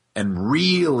and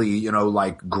really,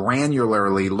 like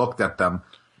granularly looked at them.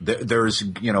 There's,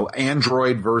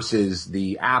 Android versus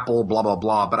the Apple, blah, blah,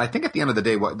 blah. But I think at the end of the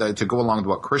day, to go along with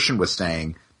what Christian was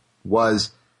saying, was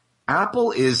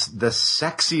Apple is the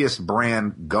sexiest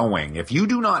brand going. If you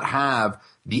do not have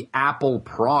the Apple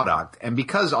product, and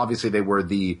because obviously they were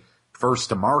the first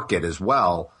to market as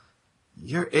well,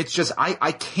 it's just,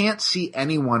 I can't see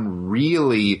anyone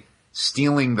really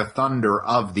stealing the thunder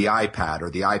of the iPad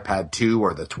or the iPad 2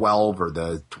 or the 12 or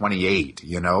the 28,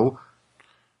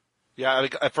 Yeah,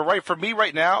 for me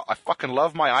right now, I fucking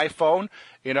love my iPhone,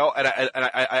 and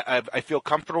I feel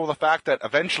comfortable with the fact that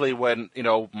eventually when,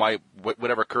 my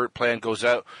whatever current plan goes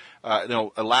out,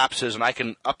 elapses and I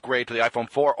can upgrade to the iPhone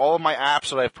 4, all of my apps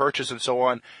that I've purchased and so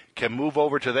on can move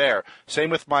over to there. Same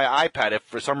with my iPad. If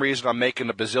for some reason I'm making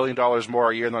 $1 bazillion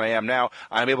more a year than I am now,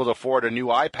 I'm able to afford a new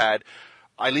iPad.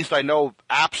 At least I know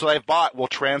apps that I've bought will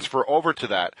transfer over to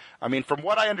that. I mean, from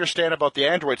what I understand about the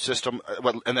Android system,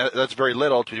 and that's very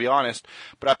little, to be honest,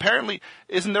 but apparently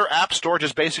isn't their app store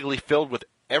just basically filled with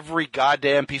every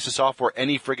goddamn piece of software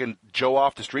any friggin' Joe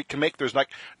off the street can make? There's like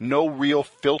no real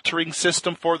filtering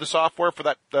system for the software for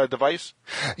that device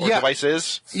or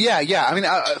devices? Yeah. I mean,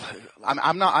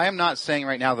 I am not saying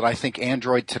right now that I think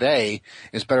Android today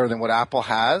is better than what Apple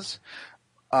has.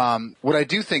 What I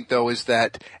do think, though, is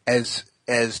that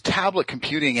as tablet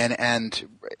computing and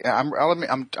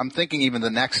I'm thinking even the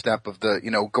next step of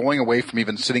going away from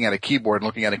even sitting at a keyboard and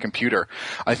looking at a computer.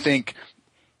 I think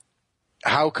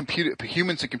how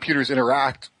humans and computers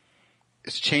interact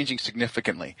is changing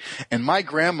significantly. And my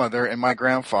grandmother and my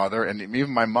grandfather and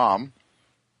even my mom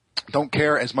don't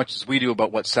care as much as we do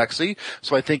about what's sexy.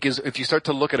 So I think if you start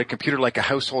to look at a computer like a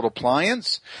household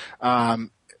appliance,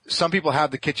 some people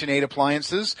have the KitchenAid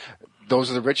appliances. Those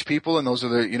are the rich people and those are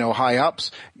the, high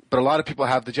ups. But a lot of people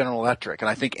have the General Electric. And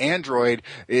I think Android,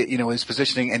 is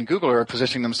positioning, and Google are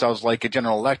positioning themselves like a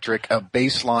General Electric, a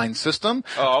baseline system.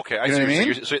 Oh, okay. You know what I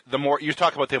mean? So you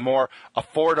talk about the more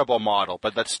affordable model,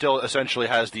 but that still essentially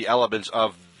has the elements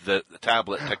of the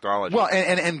tablet technology. Well,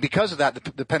 and because of that,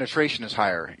 the penetration is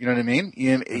higher. You know what I mean?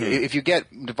 If you get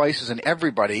devices in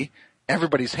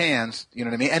everybody's hands, you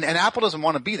know what I mean? And Apple doesn't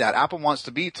want to be that. Apple wants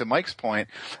to be, to Mike's point,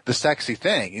 the sexy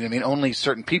thing. You know what I mean? Only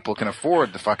certain people can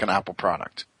afford the fucking Apple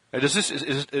product.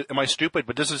 Am I stupid?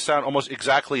 But does this sound almost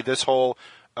exactly, this whole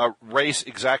race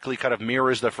exactly kind of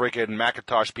mirrors the friggin'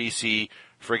 Macintosh PC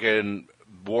friggin'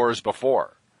 wars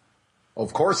before?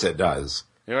 Of course it does.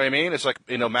 You know what I mean? It's like,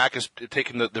 Mac is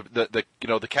taking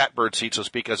the catbird seat, so to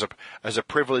speak, as a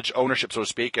privileged ownership, so to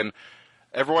speak, and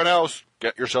everyone else,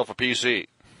 get yourself a PC.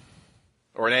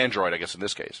 Or an Android, I guess, in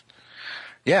this case.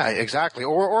 Yeah, exactly.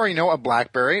 Or a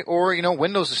BlackBerry, or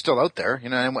Windows is still out there.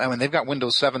 I mean, they've got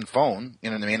Windows 7 phone.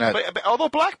 You know what I mean? But although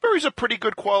BlackBerry's a pretty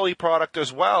good quality product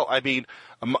as well. I mean,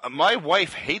 my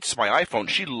wife hates my iPhone.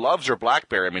 She loves her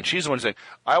BlackBerry. I mean, she's the one saying,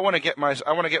 I want to get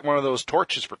one of those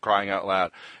torches, for crying out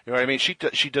loud. You know what I mean? She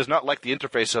does not like the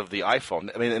interface of the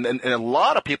iPhone. I mean, and a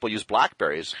lot of people use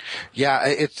BlackBerries. Yeah,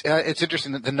 it's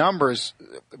interesting that the numbers.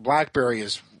 BlackBerry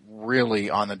is really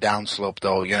on the downslope,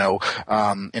 though.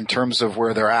 In terms of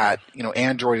where they're at,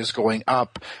 Android is going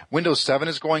up. Windows 7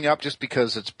 is going up just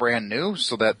because it's brand new,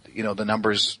 so that the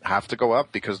numbers have to go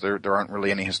up because there aren't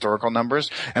really any historical numbers.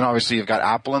 And obviously, you've got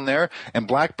Apple in there, and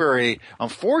BlackBerry.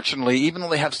 Unfortunately, even though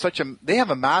they have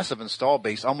a massive install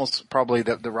base, almost probably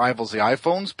that rivals the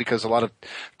iPhones, because a lot of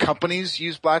companies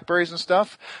use BlackBerries and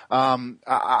stuff.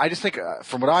 I just think,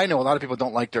 from what I know, a lot of people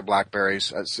don't like their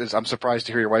BlackBerries. I'm surprised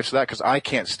to hear your wife say that, because I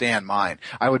can't stand mine.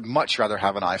 I would much rather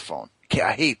have an iPhone.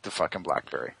 I hate the fucking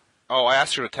BlackBerry. Oh, I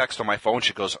asked her to text on my phone.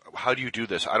 She goes, "How do you do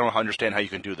this? I don't understand how you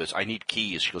can do this. I need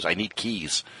keys." She goes, "I need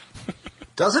keys."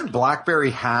 Doesn't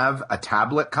BlackBerry have a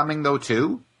tablet coming, though,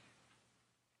 too?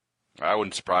 That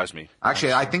wouldn't surprise me.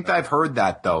 Actually, I think I've heard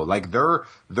that, though. Like,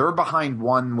 they're behind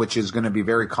one which is going to be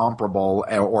very comparable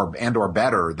or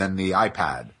better than the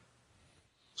iPad.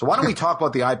 So why don't we talk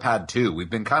about the iPad 2? We've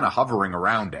been kind of hovering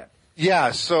around it.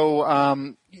 Yeah, so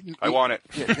I want it.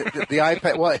 The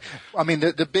iPad. Well, I mean,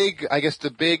 the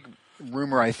big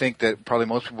rumor I think that probably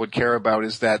most people would care about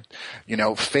is that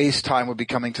FaceTime would be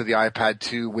coming to the iPad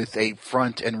 2 with a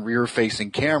front and rear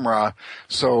facing camera.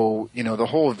 So the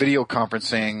whole video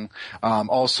conferencing.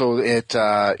 Also, it's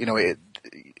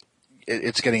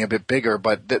getting a bit bigger.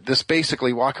 But this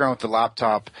basically walk around with the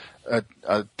laptop,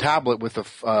 a tablet with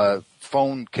a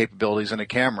phone capabilities and a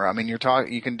camera. I mean, you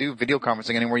can do video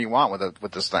conferencing anywhere you want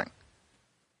with this thing.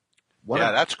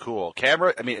 That's cool.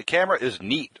 Camera is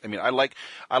neat. I mean, I like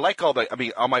all the. I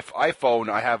mean, on my iPhone,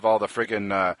 I have all the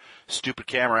friggin' stupid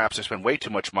camera apps I spend way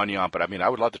too much money on. But I mean, I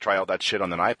would love to try all that shit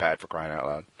on an iPad, for crying out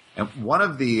loud. And one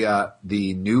of the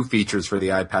new features for the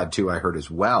iPad 2 I heard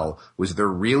as well was they're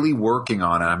really working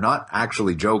on, and I'm not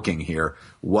actually joking here,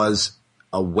 was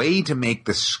a way to make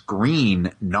the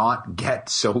screen not get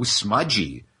so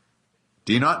smudgy.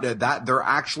 Do you not that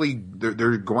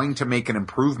they're going to make an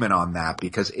improvement on that,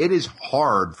 because it is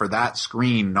hard for that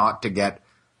screen not to get.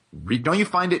 Don't you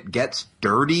find it gets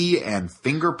dirty and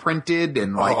fingerprinted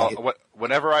and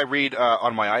whenever I read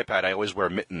on my iPad, I always wear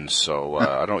mittens, so I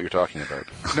don't know what you're talking about.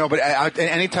 No, but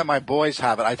anytime my boys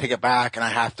have it, I take it back and I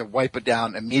have to wipe it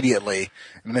down immediately.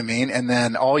 You know what I mean? And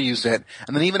then I'll use it.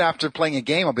 And then even after playing a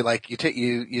game, I'll be like,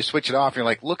 you switch it off and you're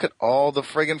like, look at all the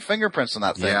friggin' fingerprints on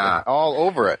that thing. Yeah. All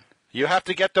over it. You have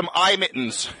to get them eye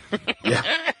mittens. Yeah.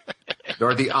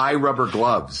 Or the eye rubber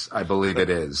gloves, I believe it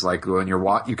is. Like when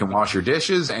you can wash your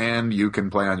dishes and you can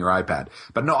play on your iPad.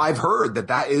 But no, I've heard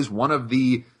that is one of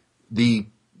the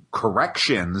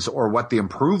corrections or what the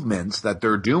improvements that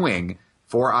they're doing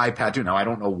for iPad 2. Now, I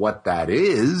don't know what that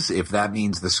is, if that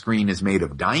means the screen is made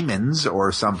of diamonds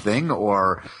or something,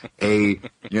 or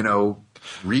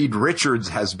Reed Richards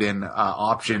has been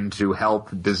optioned to help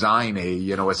design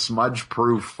a smudge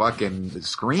proof fucking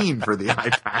screen for the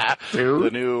iPad 2.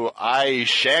 The new eye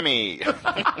chamois.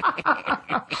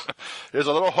 There's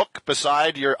a little hook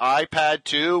beside your iPad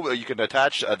 2. You can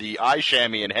attach the eye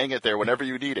chamois and hang it there whenever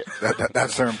you need it.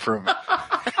 That's their improvement.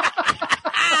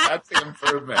 That's the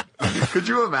improvement. Could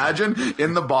you imagine?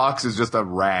 In the box is just a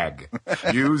rag.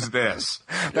 Use this.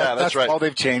 Yeah, that's right. All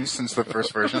they've changed since the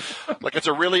first version. Like it's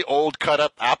a really old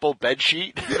cut-up Apple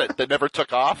bedsheet that never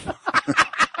took off.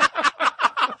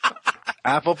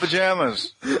 Apple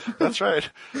pajamas. That's right.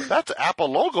 That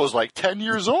Apple logo is like 10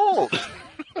 years old.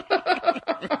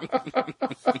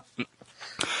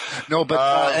 No,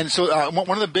 but and so one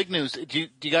of the big news. Do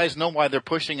you guys know why they're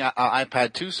pushing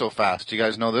iPad 2 so fast? Do you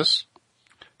guys know this?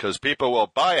 Because people will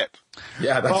buy it.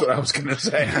 Yeah, that's what I was going to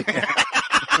say.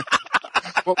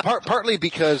 Well, partly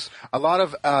because a lot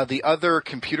of the other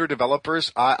computer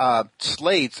developers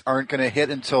slates aren't going to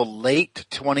hit until late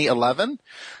 2011.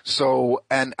 So,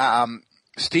 and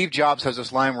Steve Jobs has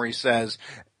this line where he says,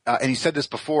 and he said this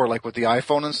before, like with the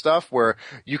iPhone and stuff, where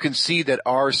you can see that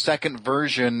our second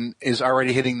version is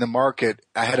already hitting the market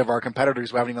ahead of our competitors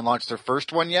who haven't even launched their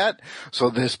first one yet. So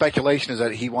the speculation is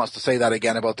that he wants to say that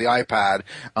again about the iPad,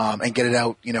 and get it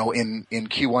out, in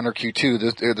Q1 or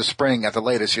Q2, the spring at the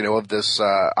latest, of this,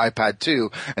 iPad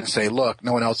 2, and say, look,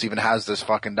 no one else even has this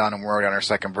fucking done and we're already on our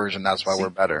second version. That's why we're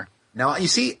better. Now, you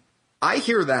see, I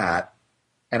hear that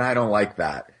and I don't like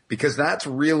that, because that's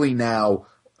really now,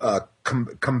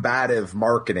 combative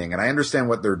marketing. And I understand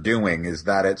what they're doing is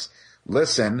that it's,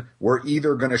 listen, we're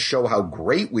either going to show how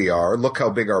great we are, look how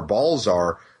big our balls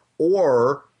are,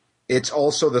 or it's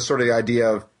also the sort of idea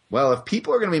of, well, if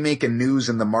people are going to be making news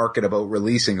in the market about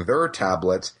releasing their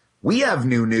tablets, we have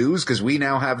new news because we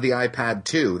now have the iPad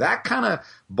 2. That kind of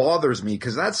bothers me,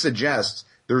 because that suggests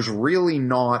there's really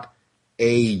not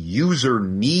a user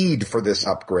need for this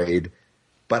upgrade,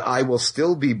 but I will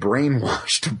still be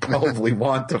brainwashed to probably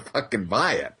want to fucking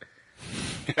buy it.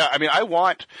 Yeah, I mean, I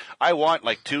want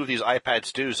like 2 of these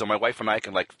iPads too, so my wife and I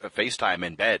can like FaceTime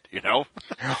in bed. You know.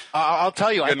 I'll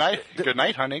tell you. Good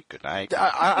night, honey. Good night. Did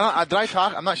I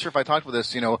talk? I'm not sure if I talked about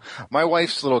this. My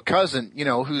wife's little cousin,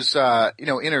 who's in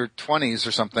her 20s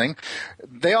or something.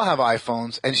 They all have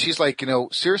iPhones, and she's like,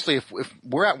 seriously, if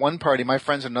we're at one party, my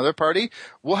friend's at another party,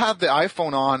 we'll have the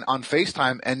iPhone on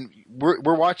FaceTime, and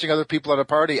we're watching other people at a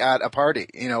party.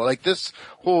 Like this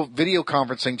whole video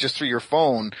conferencing just through your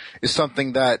phone is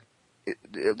something that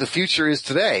the future is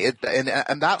today.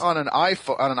 And that on an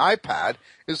iPhone, on an iPad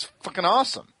is fucking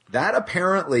awesome. That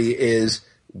apparently is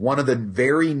one of the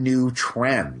very new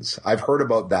trends. I've heard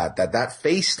about that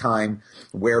FaceTime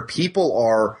where people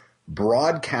are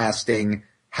broadcasting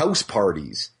house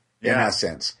parties in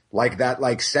essence. Like that,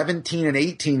 like 17 and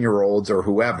 18-year-olds or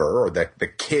whoever, or the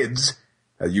kids,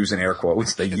 using air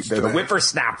quotes, the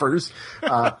whippersnappers,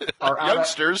 are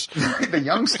youngsters. The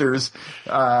youngsters,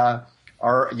 are,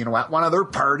 at one of their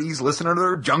parties listening to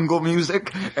their jungle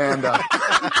music and,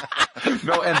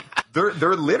 and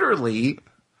they're literally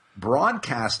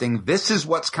broadcasting. This is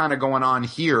what's kind of going on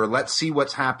here. Let's see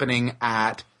what's happening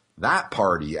at that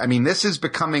party. I mean, this is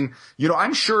becoming,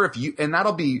 I'm sure and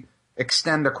that'll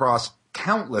extend across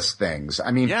countless things.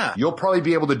 I mean, you'll probably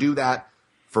be able to do that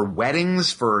for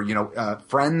weddings, for,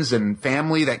 friends and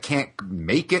family that can't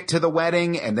make it to the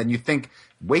wedding. And then you think,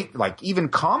 wait, like even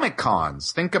Comic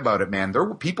Cons, think about it, man.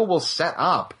 People will set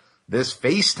up this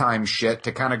FaceTime shit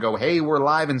to kind of go, hey, we're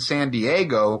live in San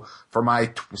Diego for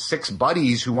my 6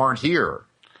 buddies who aren't here.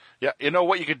 Yeah,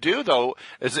 what you could do, though,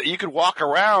 is that you could walk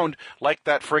around like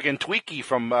that friggin' Tweaky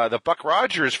from the Buck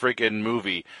Rogers friggin'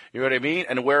 movie. You know what I mean?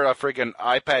 And wear a friggin'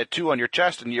 iPad 2 on your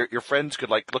chest, and your friends could,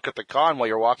 like, look at the con while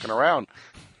you're walking around.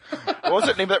 What was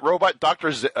the name of that robot? not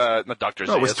Dr. Zayas.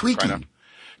 No, it was Tweaky.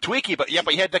 Tweaky, but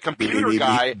he had the computer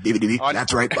guy.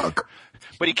 That's right, Buck.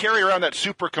 But he carried around that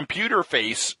supercomputer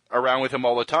face around with him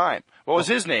all the time. What was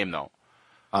his name, though?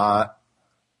 iPad.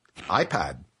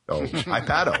 Oh,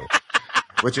 iPado.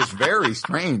 Which is very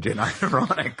strange and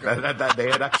ironic that they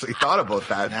had actually thought about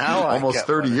that almost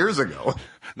 30 years ago.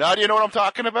 Now do you know what I'm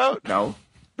talking about? No.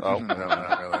 Oh. No,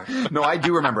 not really. No, I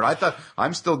do remember.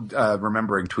 I'm still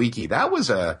remembering Tweaky. That was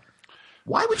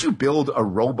why would you build a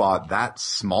robot that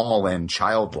small and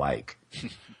childlike?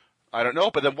 I don't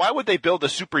know, but then why would they build a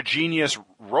super genius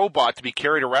robot to be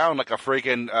carried around like a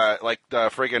friggin'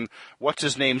 what's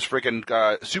his name's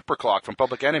friggin' super clock from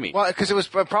Public Enemy? Well, because it was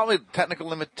probably technical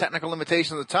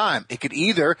limitation at the time. It could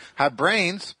either have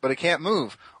brains, but it can't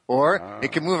move, or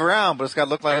it can move around, but it's got to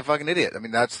look like a fucking idiot. I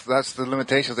mean, that's the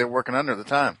limitations they were working under at the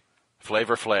time.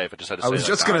 Flavor Flav. I just had to say I was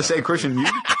just going to say, Christian,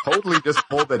 you totally just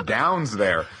pulled the downs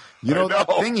there. That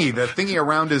thingy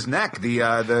around his neck,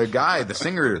 the guy,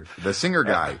 the singer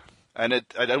guy. And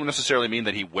I don't necessarily mean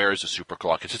that he wears a super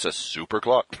clock. It's just a super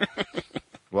clock.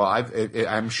 Well,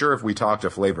 I'm sure if we talked to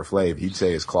Flavor Flav, he'd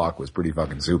say his clock was pretty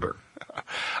fucking super.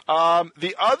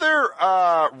 The other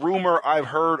rumor I've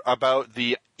heard about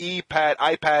the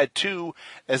iPad 2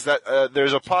 is that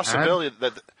there's a possibility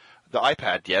that the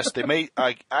iPad, yes, they may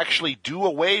actually do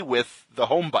away with the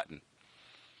home button.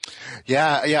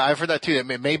 Yeah, I've heard that too.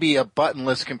 It may be a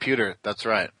buttonless computer. That's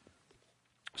right.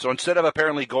 So instead of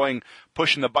apparently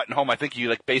pushing the button home, I think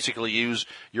you basically use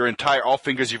your all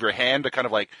fingers of your hand to kind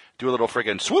of do a little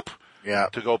friggin' swoop. Yeah.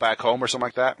 To go back home or something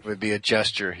like that. It would be a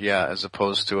gesture, as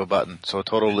opposed to a button. So a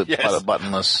total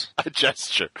buttonless. A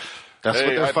gesture. That's what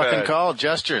they're fucking called,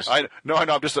 gestures. No,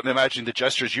 I'm just imagining the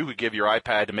gestures you could give your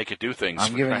iPad to make it do things.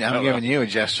 I'm giving you a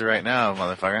gesture right now,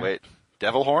 motherfucker. Wait,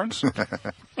 devil horns?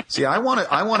 See, I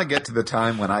want to get to the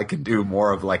time when I can do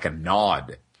more of like a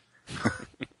nod.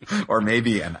 Or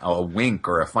maybe a wink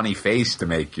or a funny face to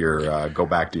make your go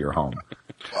back to your home.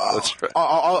 That's right.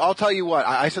 I'll tell you what.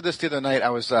 I said this the other night. I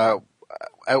was out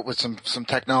with some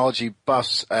technology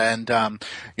buffs, and I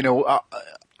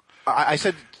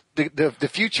said the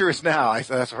future is now.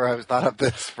 That's where I was thought of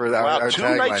this for our 2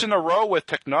 tagline. nights in a row with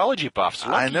technology buffs.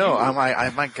 Lucky I know. You.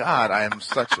 My God, I am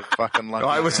such a fucking lucky. No,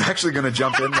 I was actually going to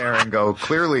jump in there and go.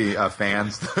 Clearly,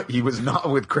 fans, he was not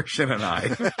with Christian and I.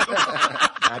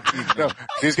 No,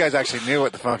 these guys actually knew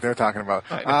what the fuck they're talking about.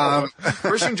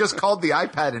 Christian just called the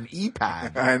iPad an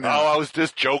e-pad. I know. Oh, I was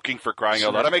just joking for crying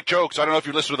out loud. I make jokes. I don't know if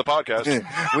you listen to the podcast.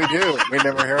 We do. We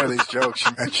never hear of these jokes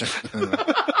you mentioned.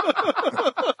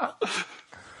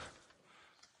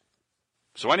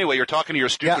 So anyway, you're talking to your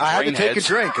stupid I had to take heads. a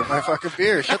drink of my fucking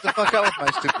beer. Shut the fuck up with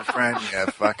my stupid friend, you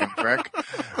fucking prick.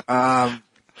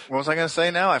 What was I going to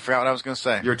say now? I forgot what I was going to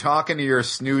say. You're talking to your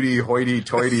snooty,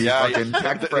 hoity-toity fucking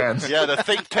tech friends. Yeah, the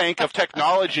think tank of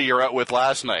technology you're out with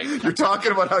last night. You're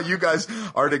talking about how you guys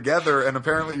are together, and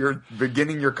apparently you're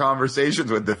beginning your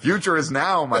conversations with, the future is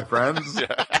now, my friends.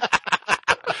 Yeah.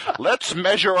 Let's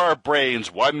measure our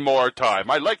brains one more time.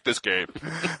 I like this game.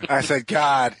 I said,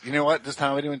 God, you know what? This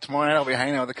time we're doing tomorrow night, I'll be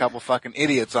hanging out with a couple fucking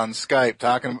idiots on Skype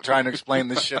trying to explain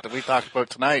this shit that we talked about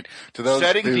tonight to those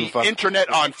setting the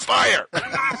internet on fire.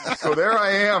 So there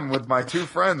I am with my two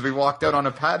friends. We walked out on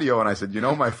a patio, and I said, you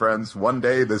know, my friends, one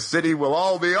day the city will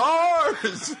all be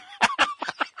ours.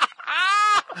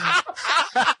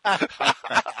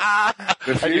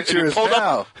 The future is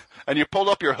now. And you pulled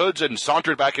up your hoods and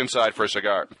sauntered back inside for a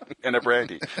cigar and a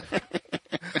brandy.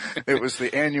 It was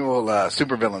the annual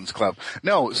Supervillains Club.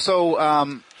 No, so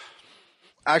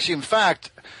actually, in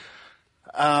fact,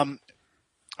 I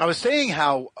was saying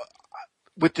how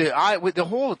with the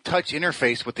whole touch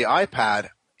interface with the iPad,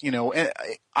 you know,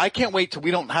 I can't wait till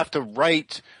we don't have to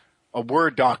write a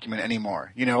Word document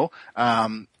anymore. You know,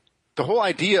 the whole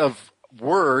idea of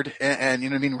Word and you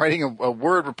know what I mean, writing a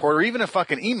Word report or even a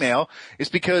fucking email is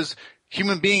because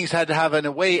human beings had to have a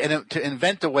way and to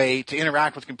invent a way to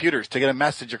interact with computers to get a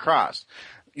message across.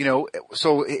 You know,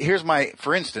 so here's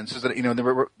for instance, is that, you know,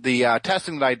 the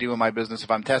testing that I do in my business,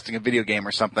 if I'm testing a video game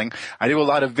or something, I do a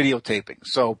lot of videotaping.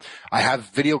 So I have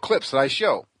video clips that I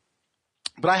show.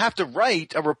 But I have to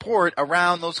write a report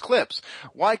around those clips.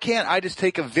 Why can't I just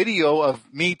take a video of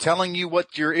me telling you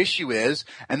what your issue is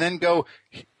and then go,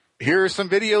 here are some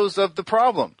videos of the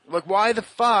problem. Like, why the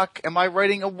fuck am I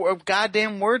writing a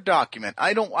goddamn Word document?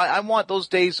 I want those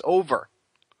days over.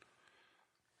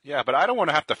 Yeah, but I don't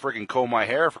want to have to friggin' comb my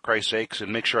hair, for Christ's sakes,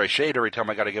 and make sure I shave every time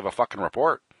I got to give a fucking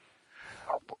report.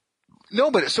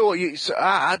 No, but so you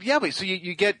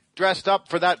get dressed up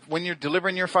for that when you're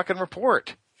delivering your fucking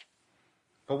report.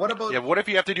 But what about? Yeah, what if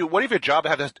your job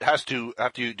has to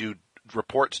do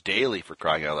reports daily, for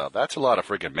crying out loud? That's a lot of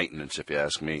friggin' maintenance, if you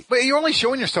ask me. But you're only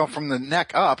showing yourself from the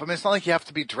neck up. I mean, it's not like you have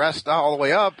to be dressed all the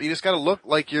way up. You just got to look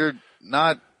like you're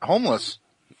not homeless.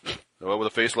 Well, with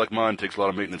a face like mine, takes a lot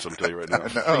of maintenance, I'm telling you right now.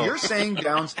 So you're saying,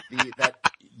 Downs, that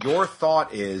your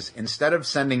thought is, instead of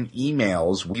sending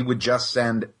emails, we would just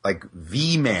send, like,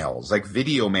 V-mails, like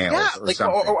video mails or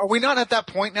something. Are we not at that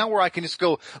point now where I can just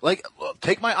go, like,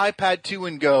 take my iPad 2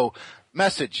 and go,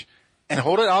 message, and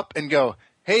hold it up and go,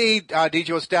 hey,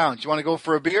 DJ, what's down? Do you want to go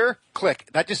for a beer? Click.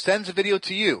 That just sends a video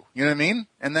to you. You know what I mean?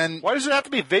 And then why does it have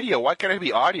to be video? Why can't it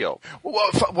be audio?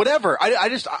 Well, whatever. I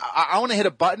want to hit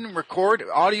a button and record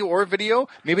audio or video.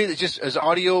 Maybe it's just as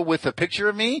audio with a picture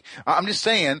of me. I'm just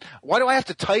saying, why do I have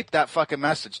to type that fucking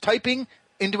message? Typing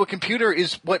into a computer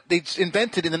is what they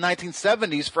invented in the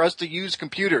 1970s for us to use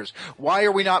computers. Why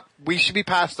are we not? We should be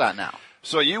past that now.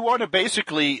 So you want to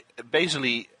basically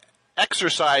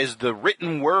exercise the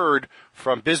written word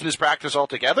from business practice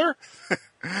altogether?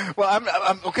 Well,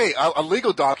 I'm okay. A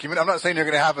legal document. I'm not saying you're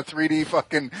going to have a 3D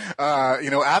fucking,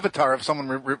 avatar of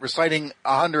someone reciting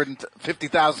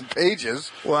 150,000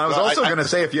 pages. Well, I was also going to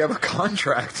say, if you have a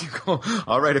contract, you go,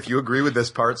 all right, if you agree with this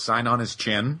part, sign on his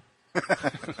chin.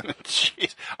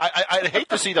 Jeez. I'd hate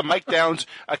to see the Mike Downs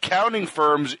accounting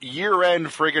firm's year-end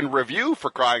friggin' review, for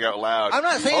crying out loud. I'm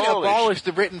not saying abolish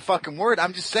the written fucking word.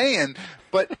 I'm just saying,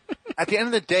 but at the end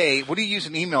of the day, what are you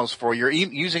using emails for? You're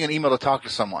using an email to talk to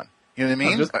someone. You know what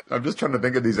I mean? I'm just trying to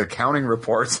think of these accounting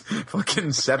reports, fucking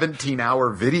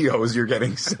 17-hour videos you're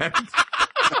getting sent.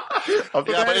 Yeah,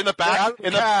 but in the back,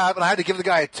 and I had to give the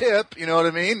guy a tip. You know what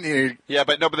I mean? Yeah,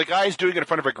 but the guy's doing it in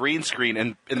front of a green screen,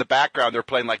 and in the background they're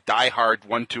playing like Die Hard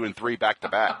 1, 2, and 3 back to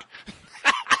back.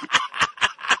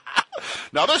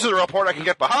 Now this is a report I can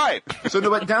get behind. So,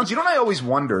 Downs, you know what I always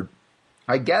wondered?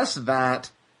 I guess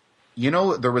that, you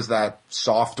know, there was that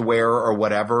software or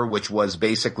whatever, which was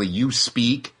basically you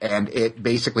speak and it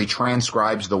basically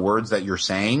transcribes the words that you're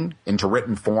saying into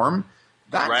written form.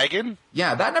 Dragon?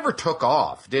 Yeah, that never took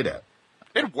off, did it?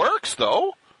 It works,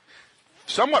 though.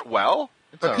 Somewhat well.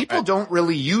 But people don't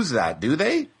really use that, do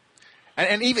they?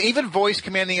 And even voice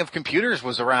commanding of computers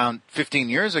was around 15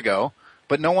 years ago.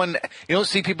 But no one, you don't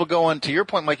see people going, to your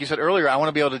point, like you said earlier, I want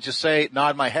to be able to just say,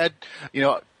 nod my head,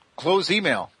 close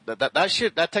email.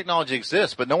 That technology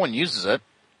exists, but no one uses it.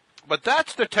 But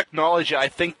that's the technology I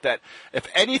think that if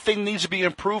anything needs to be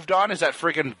improved on is that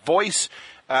friggin' voice,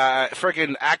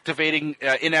 friggin' activating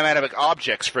inanimate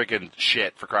objects friggin'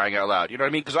 shit, for crying out loud. You know what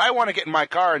I mean? Because I want to get in my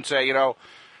car and say,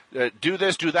 do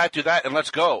this, do that, and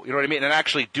let's go. You know what I mean? And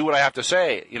actually do what I have to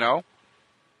say, Does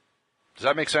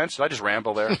that make sense? Did I just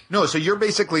ramble there? No, so you're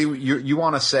basically, you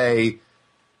want to say,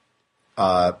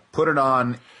 put it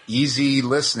on easy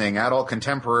listening, adult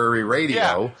contemporary radio.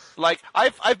 Yeah, like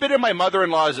I've been in my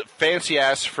mother-in-law's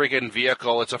fancy-ass friggin'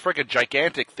 vehicle. It's a friggin'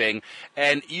 gigantic thing,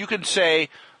 and you can say,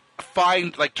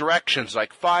 find, like, directions,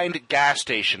 like, find gas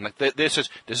station. Like, this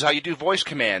is how you do voice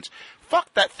commands.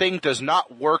 Fuck, that thing does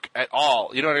not work at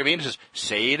all. You know what I mean? It's just,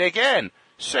 say it again.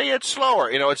 Say it slower.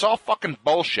 You know, it's all fucking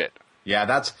bullshit.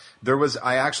 Yeah,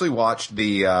 I actually watched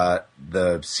the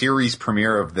series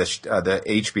premiere of the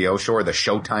HBO show, or the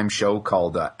Showtime show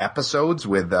called Episodes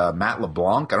with Matt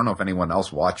LeBlanc. I don't know if anyone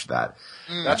else watched that.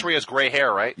 That's where he has gray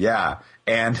hair, right? Yeah.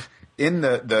 And in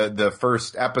the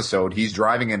first episode, he's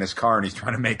driving in his car and he's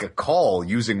trying to make a call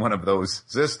using one of those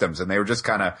systems. And they were just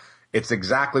kind of, it's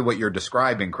exactly what you're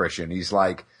describing, Christian. He's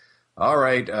like, all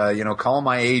right, call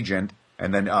my agent,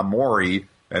 and then Maury,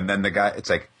 and then the guy,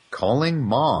 it's like, calling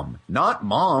mom, not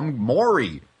mom,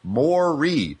 Maury,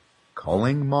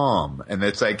 calling mom. And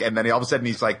it's like, and then all of a sudden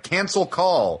he's like, cancel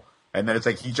call. And then it's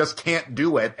like, he just can't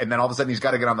do it. And then all of a sudden he's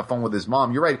got to get on the phone with his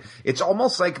mom. You're right. It's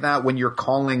almost like that when you're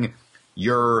calling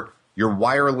your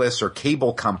wireless or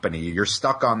cable company. You're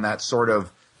stuck on that sort of,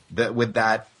 with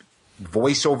that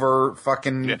voiceover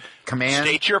fucking command.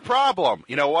 State your problem.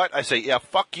 You know what? I say, yeah,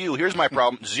 fuck you. Here's my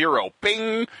problem. 0.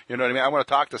 Bing. You know what I mean? I want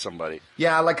to talk to somebody.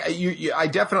 Yeah, like I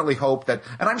definitely hope that,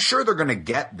 and I'm sure they're going to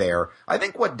get there. I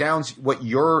think what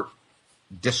you're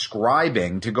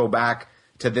describing, to go back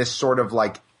to this sort of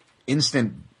like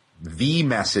instant V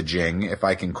messaging, if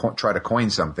I can try to coin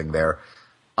something there,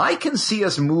 I can see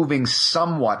us moving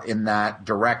somewhat in that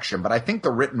direction. But I think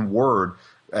the written word,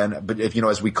 but if,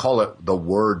 as we call it, the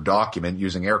Word document,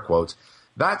 using air quotes,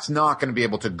 that's not going to be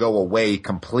able to go away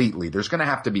completely. There's going to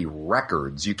have to be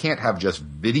records. You can't have just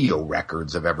video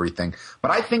records of everything.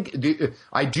 But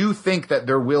I do think that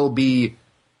there will be,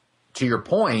 to your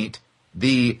point,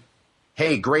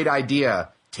 hey, great idea.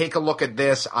 Take a look at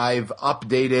this. I've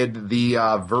updated the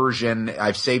version.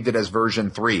 I've saved it as version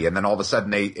 3. And then all of a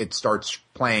sudden it starts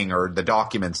playing, or the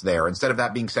document's there. Instead of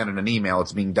that being sent in an email,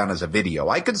 it's being done as a video.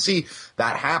 I could see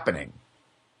that happening.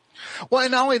 Well,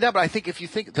 and not only that, but I think if you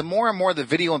think the more and more the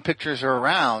video and pictures are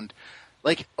around,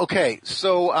 like, okay,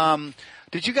 so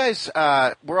did you guys,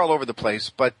 we're all over the place,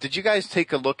 but did you guys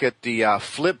take a look at the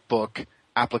Flipbook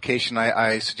application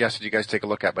I suggested you guys take a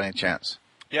look at by any chance?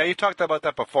 Yeah, you talked about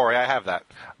that before. Yeah, I have that.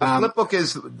 The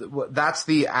Flipbook that's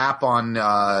the app on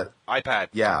iPad.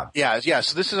 Yeah.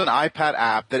 So this is an iPad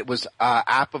app that was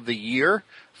app of the year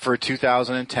for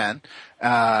 2010.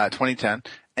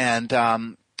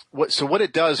 And what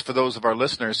it does for those of our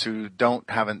listeners who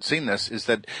haven't seen this is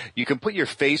that you can put your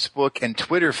Facebook and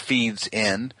Twitter feeds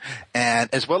in, and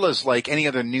as well as like any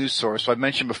other news source. So I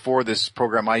mentioned before this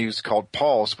program I used called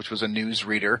Pulse, which was a news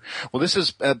reader. Well, this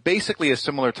is basically a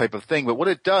similar type of thing, but what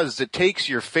it does is it takes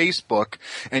your Facebook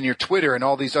and your Twitter and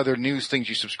all these other news things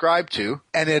you subscribe to,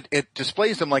 and it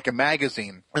displays them like a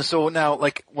magazine. And so now,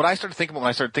 like, what I started thinking about when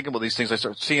I started thinking about these things, I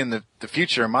started seeing the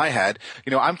future in my head.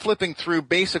 I'm flipping through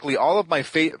basically all of my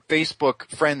Facebook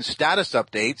friends' status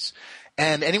updates,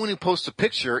 and anyone who posts a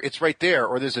picture, it's right there,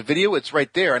 or there's a video, it's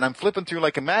right there, and I'm flipping through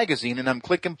like a magazine, and I'm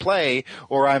clicking play,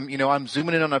 or I'm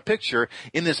zooming in on a picture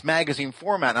in this magazine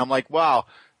format, and I'm like, wow,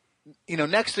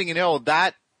 next thing you know,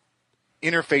 that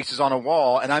interface is on a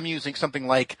wall, and I'm using something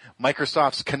like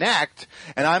Microsoft's Connect,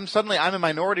 and I'm a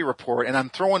Minority Report, and I'm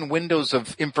throwing windows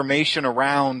of information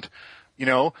around.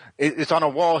 It's on a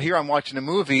wall here. I'm watching a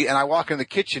movie, and I walk in the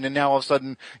kitchen, and now all of a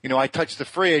sudden, I touch the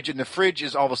fridge, and the fridge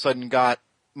is all of a sudden got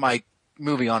my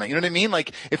movie on it. You know what I mean?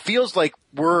 Like, it feels like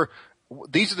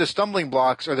these are the stumbling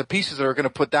blocks, or the pieces that are going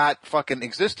to put that fucking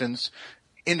existence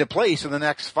into place in the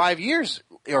next 5 years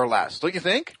or less. Don't you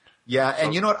think? Yeah,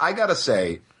 and you know what? I gotta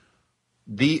say,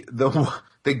 the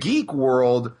geek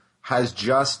world has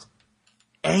just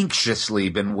anxiously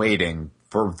been waiting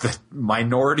for the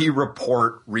Minority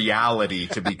Report reality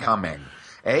to be coming.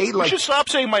 We should stop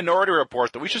saying Minority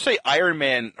Report, though. We should say Iron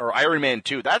Man or Iron Man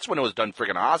 2. That's when it was done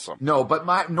friggin' awesome. No, but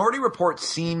Minority Report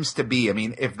seems to be,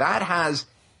 if that has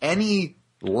any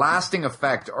lasting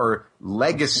effect or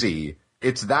legacy,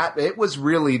 it's that it was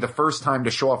really the first time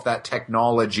to show off that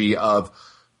technology of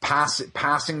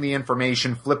passing the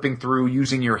information, flipping through,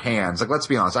 using your hands. Like, let's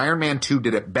be honest, Iron Man 2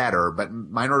 did it better, but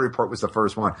Minority Report was the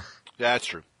first one. That's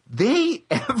true.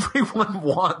 Everyone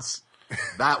wants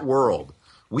that world.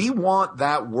 We want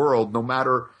that world no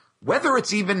matter whether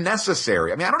it's even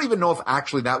necessary. I don't even know if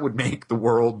actually that would make the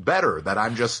world better, that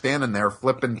I'm just standing there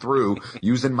flipping through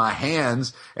using my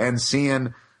hands and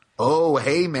seeing, oh,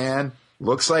 hey man,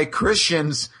 looks like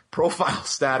Christian's profile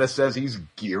status says he's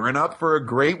gearing up for a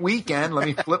great weekend. Let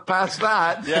me flip past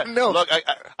that. Yeah, no. Look,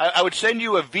 I would send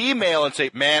you a V-mail and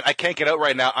say, man, I can't get out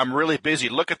right now. I'm really busy.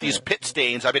 Look at these pit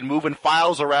stains. I've been moving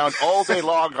files around all day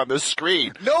long on this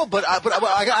screen. No, but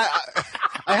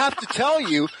I have to tell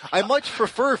you, I much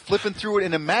prefer flipping through it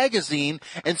in a magazine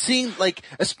and seeing, like,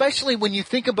 especially when you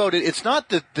think about it, it's not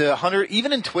the 100,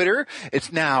 even in Twitter,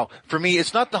 it's now, for me,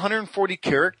 it's not the 140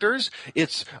 characters.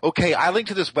 It's, okay, I link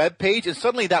to this web page, and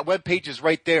suddenly that web page is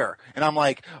right there. And I'm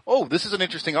like, oh, this is an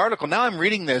interesting article. Now I'm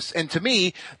reading this, and to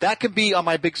me, that could be on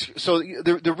my big, so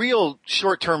the real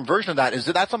short-term version of that is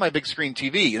that's on my big screen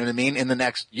TV, you know what I mean, in the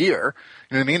next year,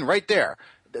 you know what I mean, right there.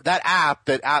 That app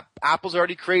Apple's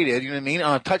already created, you know what I mean,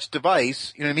 on a touch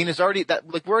device, you know what I mean, is already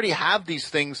that, like, we already have these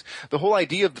things. The whole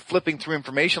idea of flipping through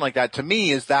information like that, to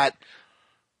me, is that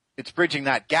it's bridging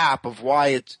that gap of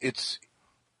why it's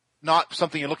not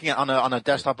something you're looking at on a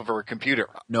desktop of a computer.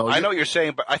 No, I know what you're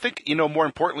saying, but I think, more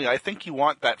importantly, I think you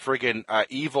want that friggin'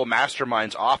 evil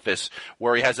mastermind's office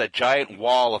where he has that giant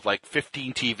wall of like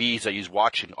 15 TVs that he's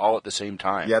watching all at the same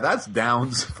time. Yeah, that's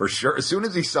Downs for sure. As soon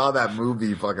as he saw that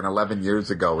movie fucking 11 years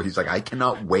ago, he's like, I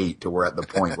cannot wait till we're at the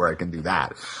point where I can do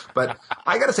that. But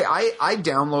I gotta say, I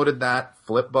downloaded that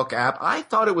Flipbook app. I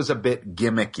thought it was a bit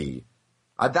gimmicky.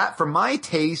 That, for my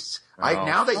tastes,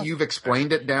 now that you've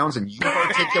explained it, Downs, and you've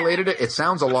articulated it, it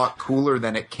sounds a lot cooler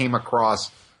than it came across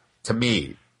to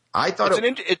me. I thought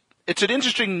it's an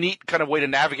interesting, neat kind of way to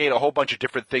navigate a whole bunch of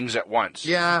different things at once.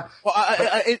 Yeah. Well,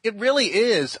 it really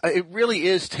is. It really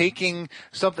is taking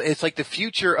something. It's like the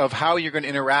future of how you're going to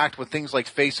interact with things like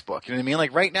Facebook. You know what I mean?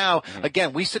 Like right now,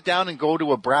 again, we sit down and go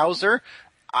to a browser.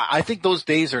 I think those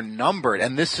days are numbered,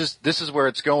 and this is where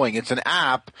it's going. It's an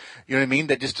app, you know what I mean,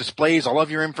 that just displays all of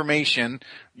your information,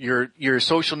 your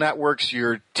social networks,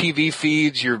 your TV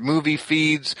feeds, your movie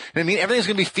feeds. You know what I mean, everything's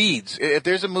going to be feeds. If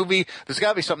there's a movie, there's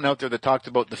got to be something out there that talks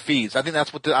about the feeds. I think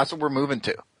that's what we're moving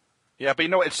to. Yeah, but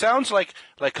it sounds like,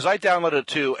 because I downloaded it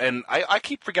too, and I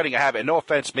keep forgetting I have it. No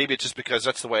offense, maybe it's just because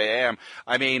that's the way I am.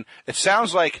 I mean, it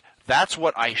sounds like that's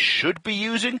what I should be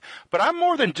using, but I'm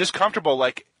more than just comfortable,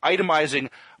 like, itemizing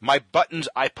my buttons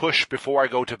I push before I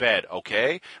go to bed,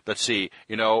 okay? Let's see,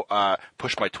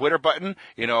 push my Twitter button,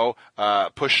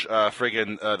 push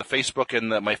friggin' the Facebook and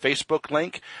my Facebook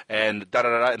link, and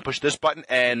and push this button,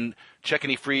 and check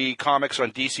any free comics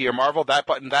on DC or Marvel, that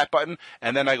button,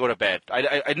 and then I go to bed.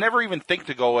 I never even think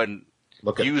to go and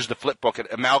use the Flipbook and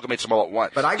amalgamate them all at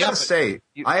once. But I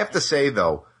have to say,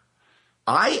 though,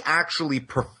 I actually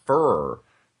prefer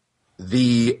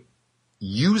the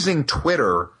using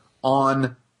Twitter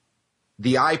on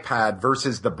the iPad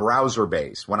versus the browser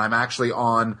base when I'm actually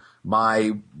on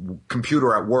my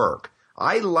computer at work.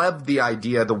 I love the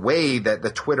idea, the way that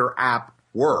the Twitter app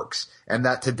works, and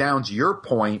that, to Downs, your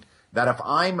point, that if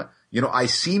I'm, I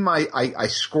see I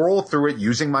scroll through it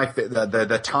using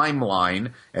the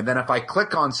timeline, and then if I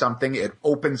click on something, it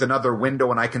opens another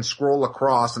window and I can scroll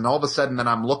across, and all of a sudden then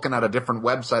I'm looking at a different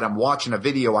website, I'm watching a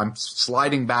video, I'm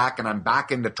sliding back and I'm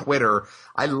back into Twitter.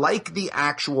 I like the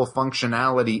actual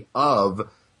functionality of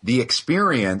the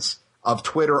experience of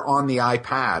Twitter on the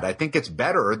iPad. I think it's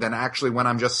better than actually when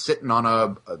I'm just sitting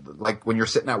on like when you're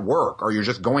sitting at work or you're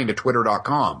just going to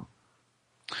twitter.com.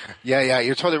 Yeah,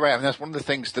 you're totally right. I mean, that's one of the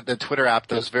things that the Twitter app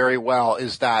does very well,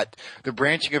 is that the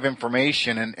branching of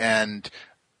information and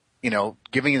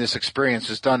giving you this experience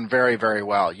is done very, very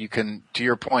well. You can, to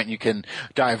your point, you can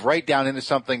dive right down into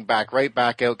something, right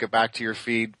back out, get back to your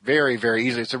feed very, very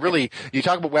easily. It's you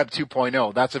talk about Web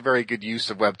 2.0. That's a very good use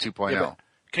of Web 2.0. Yeah,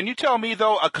 can you tell me,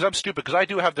 though, because I'm stupid, because I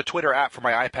do have the Twitter app for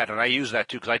my iPad, and I use that,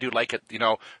 too, because I do like it,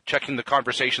 checking the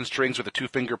conversation strings with a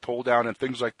 2-finger pull down and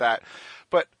things like that.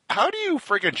 But how do you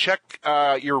friggin' check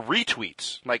your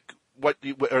retweets? Like,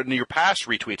 your past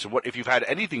retweets, and what if you've had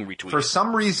anything retweeted? For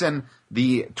some reason,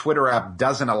 the Twitter app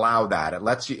doesn't allow that. It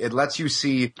lets you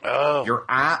see your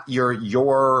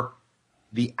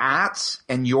the ats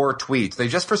and your tweets. They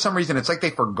just, for some reason, it's like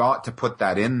they forgot to put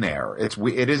that in there. It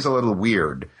is a little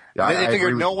weird. They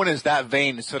figured no one is that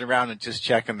vain to sit around and just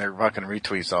checking their fucking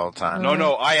retweets all the time.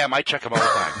 No, I am. I check them all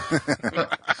the time.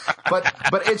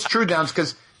 But it's true, Downs,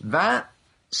 because that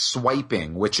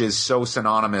swiping, which is so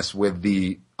synonymous with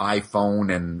the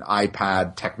iPhone and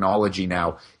iPad technology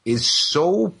now, is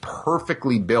so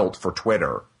perfectly built for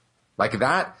Twitter. Like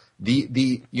that,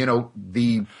 the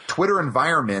Twitter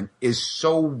environment is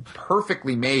so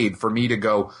perfectly made for me to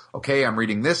go, okay, I'm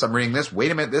reading this.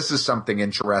 Wait a minute, this is something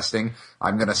interesting.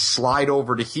 I'm going to slide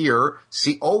over to here.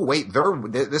 See, oh wait,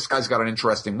 this guy's got an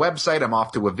interesting website. I'm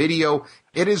off to a video.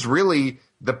 It is really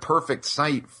the perfect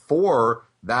site for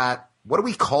that. What do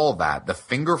we call that? The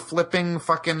finger flipping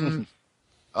fucking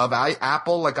of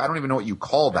Apple? Like, I don't even know what you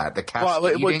call that. The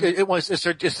cascading? Well, it's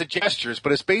the gestures,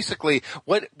 but it's basically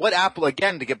what Apple,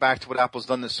 again, to get back to what Apple's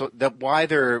done, why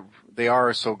they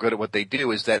are so good at what they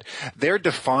do is that they're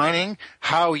defining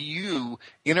how you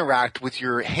interact with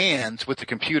your hands with the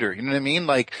computer. You know what I mean?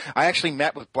 Like, I actually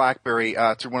met with BlackBerry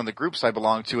through one of the groups I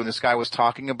belong to, and this guy was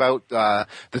talking about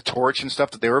the torch and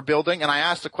stuff that they were building, and I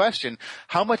asked the question,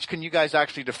 how much can you guys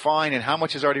actually define, and how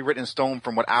much is already written in stone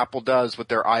from what Apple does with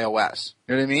their iOS?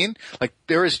 You know what I mean? Like,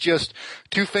 there is just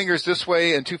 2 fingers this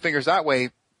way and 2 fingers that way.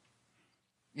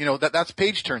 You know, that's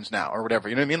page turns now or whatever.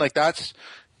 You know what I mean? Like,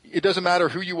 it doesn't matter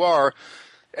who you are.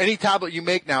 Any tablet you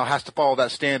make now has to follow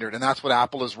that standard, and that's what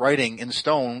Apple is writing in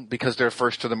stone because they're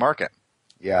first to the market.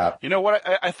 Yeah. You know what?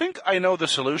 I think I know the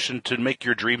solution to make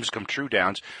your dreams come true,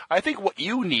 Downs. I think what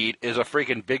you need is a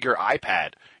friggin' bigger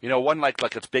iPad. You know, one like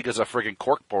as big as a friggin'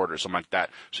 corkboard or something like that,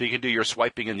 so you can do your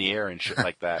swiping in the air and shit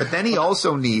like that. But then he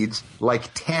also needs like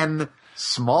 10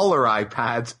 smaller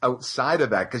iPads outside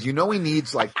of that, because he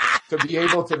needs like to be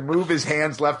able to move his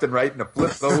hands left and right and to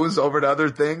flip those over to other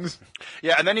things.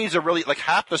 Yeah, and then he needs a really like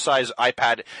half the size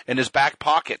iPad in his back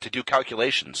pocket to do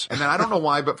calculations. And then I don't know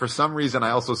why, but for some reason I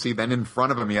also see then in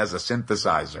front of him he has a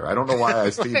synthesizer. I don't know why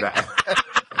I see that.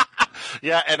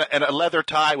 Yeah, and a leather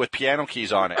tie with piano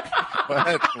keys on it.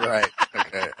 Right.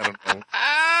 Okay. I don't know.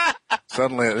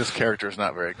 Suddenly this character is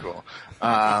not very cool.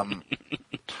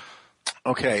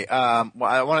 Okay.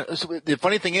 The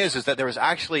funny thing is that there was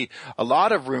actually a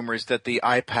lot of rumors that the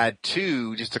iPad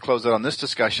 2, just to close out on this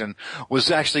discussion, was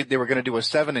actually they were going to do a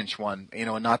 7-inch one,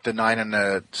 and not the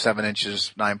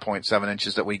 9.7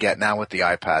 inches that we get now with the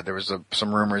iPad. There was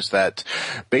some rumors that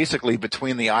basically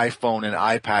between the iPhone and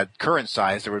iPad current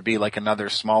size, there would be like another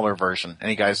smaller version.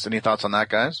 Any thoughts on that,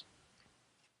 guys?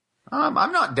 I'm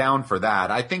not down for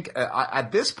that. I think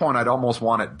at this point I'd almost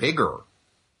want it bigger.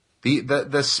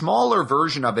 The smaller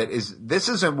version of it this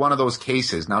isn't one of those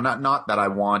cases. Now, not that I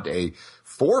want a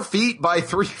 4 feet by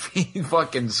 3 feet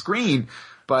fucking screen,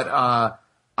 but,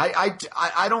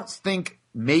 I don't think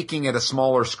making it a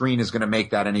smaller screen is going to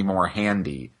make that any more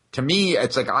handy. To me,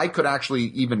 it's like I could actually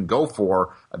even go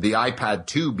for the iPad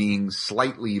 2 being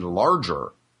slightly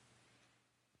larger.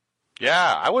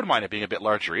 Yeah, I wouldn't mind it being a bit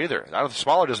larger either.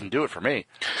 Smaller doesn't do it for me.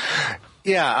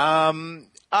 Yeah,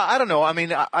 I don't know. I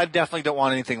mean, I definitely don't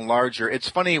want anything larger. It's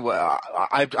funny.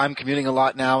 I'm commuting a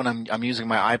lot now, and I'm using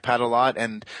my iPad a lot,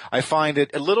 and I find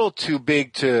it a little too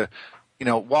big to,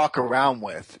 walk around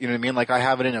with. You know what I mean? Like I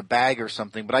have it in a bag or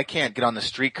something, but I can't get on the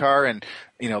streetcar and,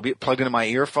 be plugged into my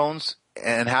earphones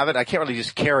and have it. I can't really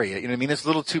just carry it. You know what I mean? It's a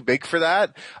little too big for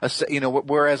that.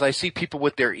 Whereas I see people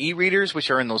with their e-readers, which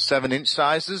are in those 7-inch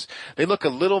sizes, they look a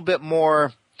little bit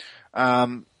more,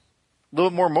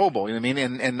 mobile, you know what I mean,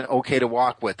 and okay to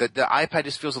walk with. The iPad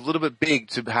just feels a little bit big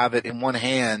to have it in one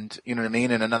hand, you know what I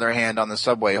mean, and another hand on the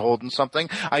subway holding something.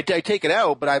 I take it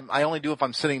out, but I only do if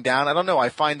I'm sitting down. I don't know. I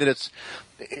find that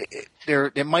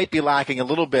it might be lacking a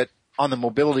little bit on the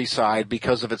mobility side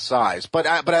because of its size. But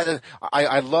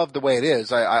I love the way it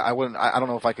is. I don't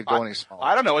know if I could go any smaller.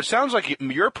 I don't know. It sounds like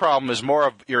your problem is more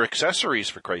of your accessories,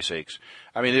 for Christ's sakes.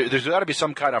 I mean, there's got to be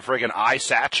some kind of friggin' eye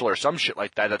satchel or some shit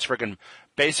like that that's friggin'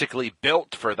 basically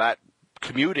built for that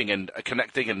commuting and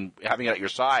connecting and having it at your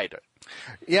side.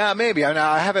 Yeah, maybe. I mean,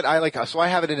 I have it. I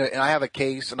have it and I have a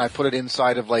case, and I put it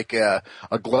inside of like a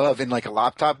glove in like a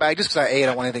laptop bag, just because I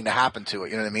don't want anything to happen to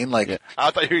it. You know what I mean? Like, yeah. I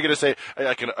thought you were gonna say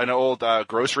like an old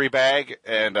grocery bag,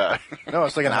 and no,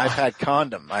 it's like an iPad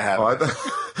condom. I have. Oh, I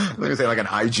was gonna say like an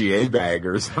IGA bag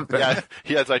or something. Yeah,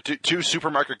 it's like two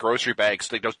supermarket grocery bags,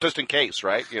 just in case,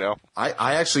 right?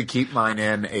 I actually keep mine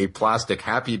in a plastic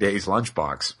Happy Days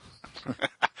lunchbox.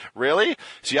 Really?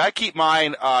 See, I keep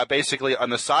mine basically on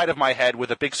the side of my head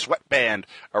with a big sweatband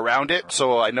around it,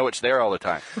 so I know it's there all the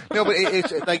time. No, but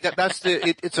it's like that.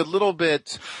 It's a little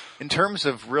bit in terms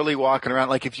of really walking around.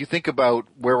 Like if you think about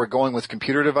where we're going with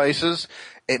computer devices,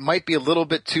 it might be a little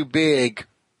bit too big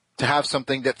to have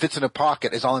something that fits in a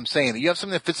pocket. Is all I'm saying. You have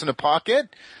something that fits in a pocket,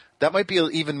 that might be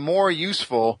even more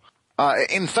useful.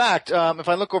 In fact, if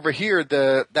I look over here,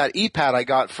 that E-pad I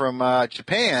got from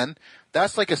Japan.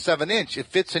 That's like a 7-inch. It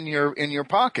fits in your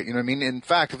pocket. You know what I mean? In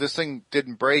fact, if this thing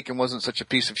didn't break and wasn't such a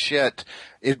piece of shit,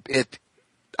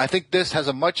 I think this has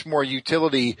a much more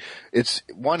utility. It's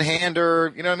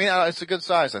one-hander. You know what I mean? It's a good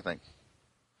size, I think.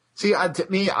 See, to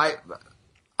me,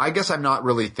 I guess I'm not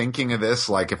really thinking of this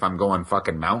like if I'm going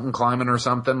fucking mountain climbing or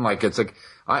something. Like it's like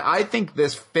I think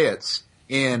this fits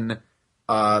in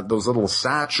those little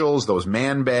satchels, those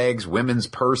man bags, women's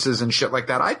purses and shit like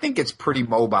that. I think it's pretty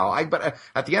mobile. But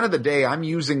at the end of the day, I'm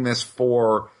using this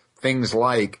for things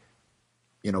like,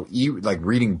 like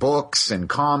reading books and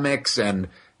comics and,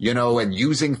 and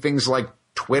using things like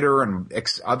Twitter and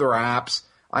other apps,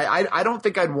 I don't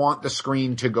think I'd want the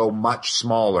screen to go much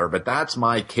smaller, but that's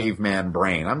my caveman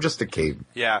brain. I'm just a cave.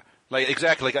 Yeah. Like,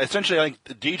 exactly. Like, essentially, I think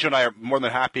DJ and I are more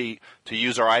than happy to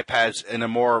use our iPads in a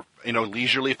more,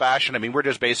 leisurely fashion. I mean, we're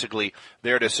just basically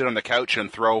there to sit on the couch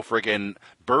and throw friggin'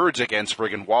 birds against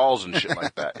friggin' walls and shit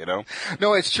like that,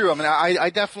 No, it's true. I mean,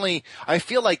 I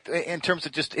feel like in terms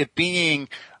of just it being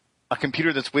a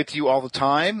computer that's with you all the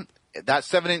time, that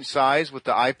 7-inch size with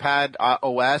the iPad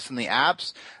OS and the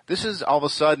apps, this is all of a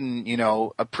sudden,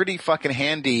 a pretty fucking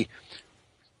handy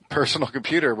personal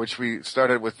computer, which we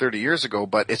started with 30 years ago,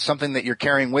 but it's something that you're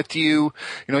carrying with you.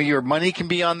 Your money can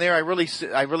be on there. I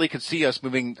really could see us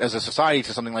moving as a society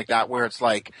to something like that, where it's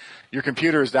like your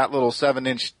computer is that little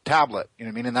 7-inch tablet. You know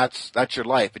what I mean? And that's your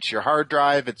life. It's your hard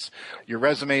drive. It's your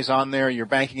resumes on there, your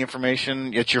banking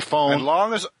information. It's your phone.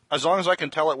 As long as I can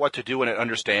tell it what to do and it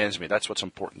understands me, that's what's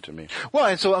important to me. Well,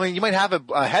 and so, I mean, you might have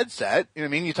a headset, you know what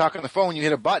I mean? You talk on the phone, you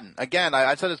hit a button. Again,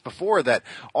 I said this before, that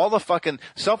all the fucking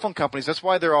cell phone companies, that's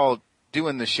why they're all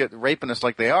doing this shit, raping us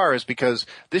like they are, is because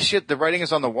this shit, the writing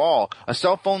is on the wall. A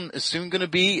cell phone is soon going to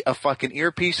be a fucking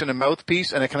earpiece and a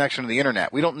mouthpiece and a connection to the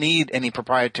internet. We don't need any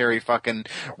proprietary fucking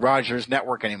Rogers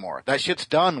network anymore. That shit's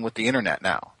done with the internet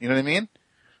now. You know what I mean?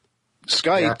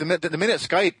 Skype, yeah. The minute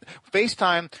Skype,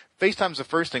 FaceTime's the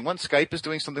first thing. Once Skype is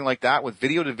doing something like that with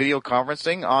video-to-video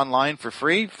conferencing online for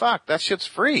free, fuck, that shit's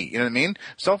free. You know what I mean?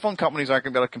 Cell phone companies aren't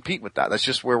going to be able to compete with that. That's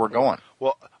just where we're going.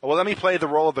 Well, let me play the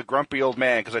role of the grumpy old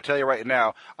man, because I tell you right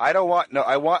now, I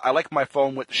like my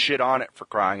phone with shit on it, for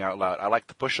crying out loud. I like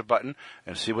to push a button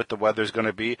and see what the weather's going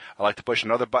to be. I like to push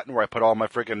another button where I put all my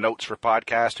friggin' notes for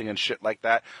podcasting and shit like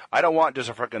that. I don't want just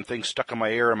a friggin' thing stuck in my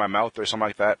ear or my mouth or something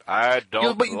like that. I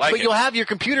don't like it. But you'll have your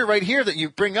computer right here that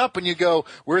you bring up and you go,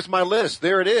 where's my list?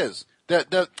 There it is.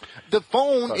 The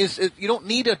phone is you don't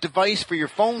need a device for your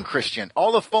phone, Christian.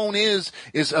 All the phone is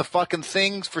a fucking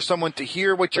thing for someone to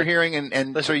hear what you're hearing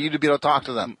and for you to be able to talk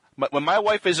to them. When my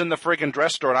wife is in the friggin'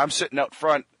 dress store and I'm sitting out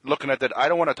front looking at that, I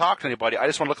don't want to talk to anybody. I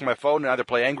just want to look at my phone and either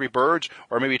play Angry Birds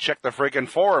or maybe check the friggin'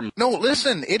 forum. No,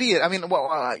 listen, idiot. I mean,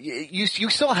 you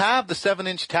still have the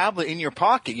 7-inch tablet in your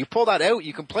pocket. You pull that out,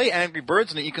 you can play Angry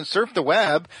Birds in it, you can surf the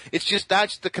web. It's just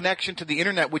that's the connection to the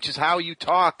internet, which is how you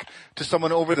talk to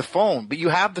someone over the phone. But you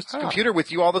have the computer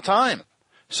with you all the time.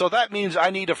 So that means I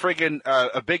need a friggin'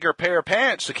 a bigger pair of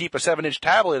pants to keep a 7-inch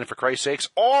tablet in, for Christ's sakes,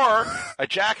 or a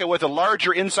jacket with a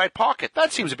larger inside pocket.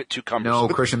 That seems a bit too cumbersome.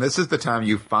 No, Christian, this is the time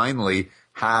you finally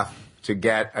have to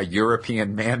get a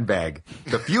European man bag.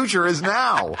 The future is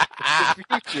now. The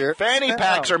future. Fanny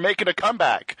packs are making a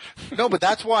comeback. No, but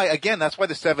that's why the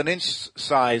 7-inch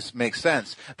size makes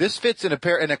sense. This fits in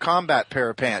a combat pair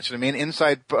of pants. You know what I mean?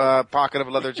 Inside pocket of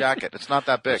a leather jacket. It's not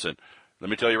that big. Listen. Let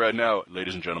me tell you right now,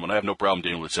 ladies and gentlemen, I have no problem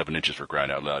dealing with 7 inches, for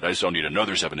crying out loud. I just don't need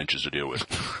another 7 inches to deal with.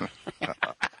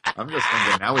 I'm just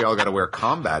thinking now we all got to wear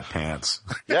combat pants.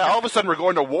 Yeah, all of a sudden we're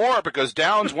going to war because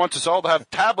Downs wants us all to have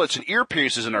tablets and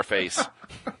earpieces in our face.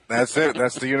 That's it.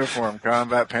 That's the uniform.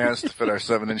 Combat pants to fit our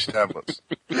 7-inch tablets.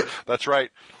 That's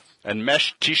right. And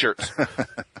mesh T-shirts.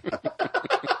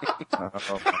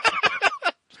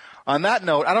 On that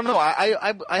note, I don't know.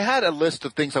 I had a list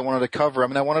of things I wanted to cover. I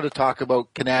mean, I wanted to talk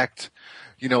about Kinect,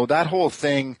 that whole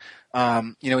thing.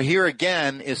 Here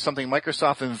again is something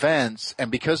Microsoft invents, and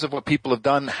because of what people have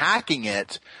done hacking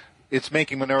it, it's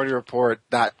making Minority Report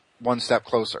that one step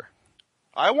closer.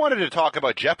 I wanted to talk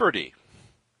about Jeopardy.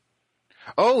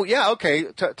 Oh, yeah, okay.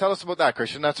 Tell us about that,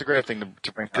 Christian. That's a great thing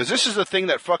to bring up. Because this is the thing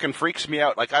that fucking freaks me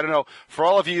out. Like, I don't know, for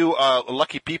all of you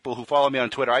lucky people who follow me on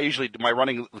Twitter, I usually do my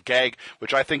running gag,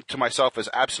 which I think to myself is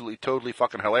absolutely, totally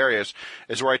fucking hilarious,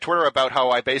 is where I Twitter about how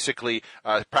I basically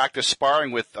practice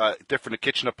sparring with different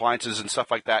kitchen appliances and stuff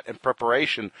like that in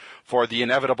preparation for the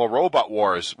inevitable robot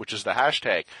wars, which is the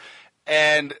hashtag.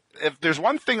 And if there's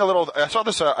one thing I saw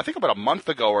this, I think about a month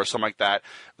ago or something like that.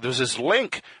 There's this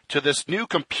link to this new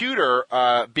computer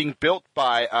being built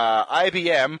by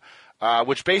IBM,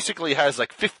 which basically has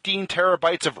like 15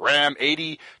 terabytes of RAM,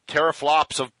 80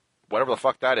 teraflops of whatever the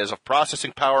fuck that is, of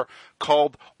processing power,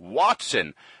 called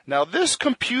Watson. Now, this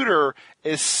computer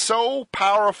is so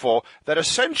powerful that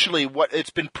essentially what it's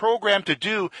been programmed to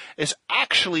do is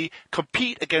actually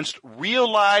compete against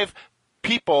real live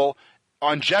people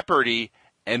on Jeopardy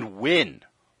and win.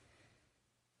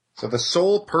 So the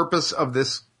sole purpose of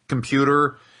this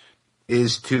computer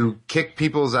is to kick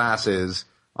people's asses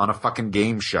on a fucking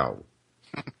game show.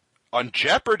 On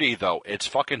Jeopardy, though, it's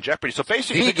fucking Jeopardy. So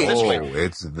basically, think of it this way.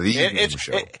 It's the game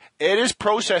show. It is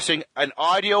processing an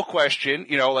audio question,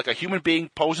 like a human being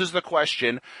poses the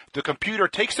question. The computer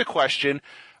takes the question,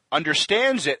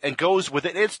 understands it, and goes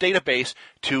within its database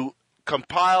to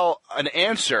compile an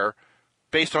answer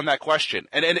based on that question.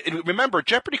 And remember,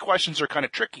 Jeopardy questions are kind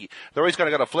of tricky. They're always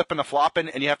got a flip and a flopping,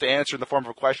 and you have to answer in the form of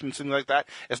a question, something like that.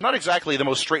 It's not exactly the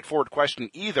most straightforward question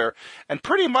either. And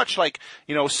pretty much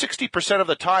 60% of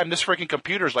the time, this freaking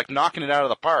computer is knocking it out of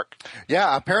the park.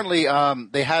 Yeah, apparently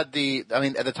they had at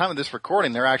the time of this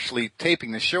recording, they're actually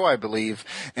taping the show, I believe,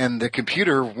 and the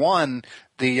computer won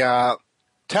the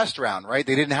test round, right?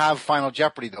 They didn't have Final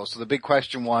Jeopardy though, so the big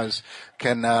question was,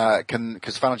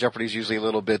 because Final Jeopardy is usually a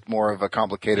little bit more of a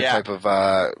complicated type of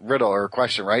riddle or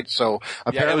question, right? So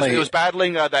apparently it was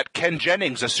battling that Ken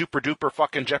Jennings, a super duper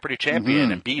fucking Jeopardy champion,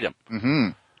 and beat him. Mm-hmm.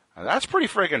 That's pretty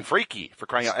friggin' freaky, for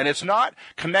crying out. And it's not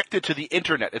connected to the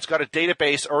internet. It's got a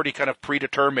database already kind of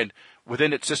predetermined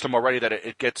within its system already that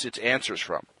it gets its answers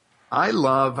from. I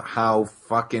love how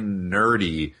fucking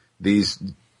nerdy these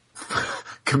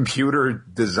computer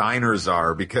designers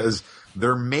are, because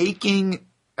they're making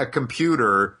a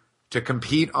computer to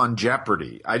compete on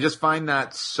Jeopardy. I just find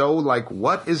that so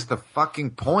what is the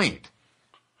fucking point?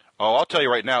 Oh, I'll tell you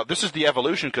right now, this is the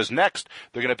evolution, because next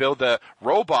they're going to build a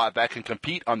robot that can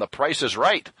compete on The Price is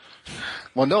Right.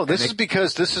 Well, no, this is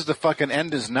because this is the fucking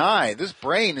end is nigh. This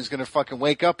brain is going to fucking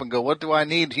wake up and go, what do I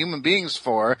need human beings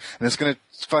for? And it's going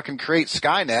to fucking create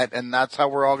Skynet, and that's how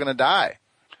we're all going to die.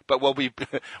 But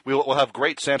we'll have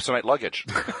great Samsonite luggage.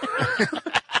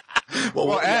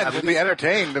 We'll be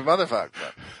entertained, the motherfucker.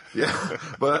 Yeah,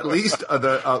 but at least a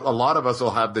lot of us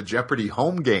will have the Jeopardy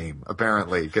home game,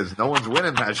 apparently, because no one's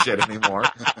winning that shit anymore.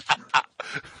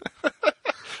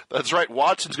 That's right.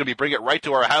 Watson's going to be bringing it right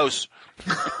to our house.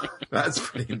 That's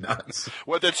pretty nuts.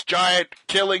 With its giant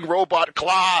killing robot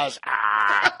claws.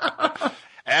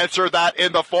 Answer that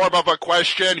in the form of a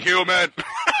question, human.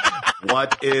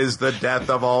 What is the death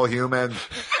of all humans?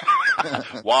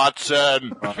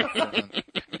 Watson.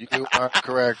 You are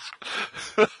correct.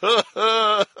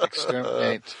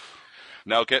 Exterminate.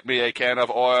 Now get me a can of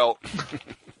oil.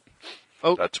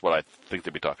 Oh, that's what I think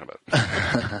they'd be talking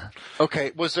about.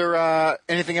 Okay. Was there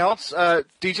anything else?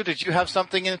 DJ, did you have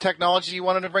something in technology you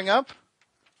wanted to bring up?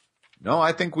 No,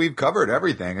 I think we've covered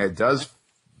everything. It does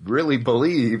really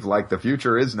believe the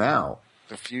future is now.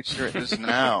 The future is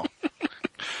now.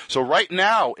 So right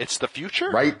now, it's the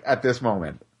future? Right at this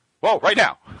moment. Whoa, right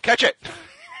now. Catch it.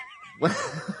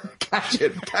 Catch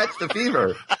it. Catch the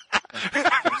fever.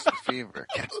 Catch the fever.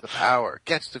 Catch the power.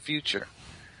 Catch the future.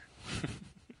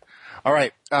 All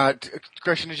right.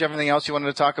 Christian, did you have anything else you wanted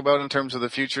to talk about in terms of the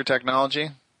future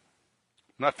technology?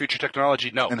 Not future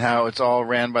technology, no. And how it's all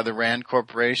ran by the Rand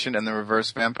Corporation and the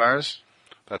reverse vampires?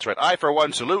 That's right. I, for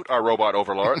one, salute our robot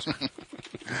overlords.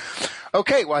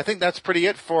 Okay, well, I think that's pretty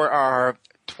it for our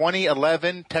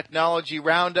 2011 Technology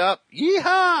Roundup.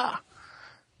 Yeehaw!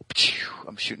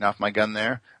 I'm shooting off my gun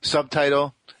there.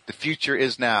 Subtitle, The Future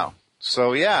is Now.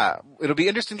 So, yeah, it'll be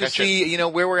interesting to see,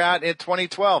 where we're at in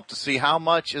 2012, to see how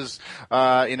much is,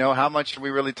 how much are we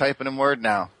really typing in Word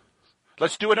now.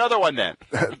 Let's do another one then.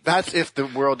 That's if the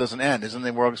world doesn't end. Isn't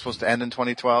the world supposed to end in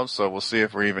 2012? So we'll see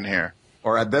if we're even here.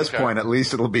 Or at this point, at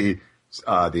least it'll be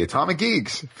the Atomic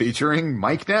Geeks featuring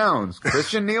Mike Downs,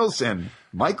 Christian Nielsen,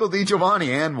 Michael DiGiovanni,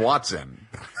 and Watson.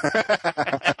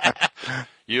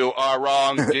 You are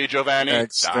wrong, DiGiovanni.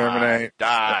 Exterminate.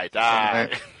 Die.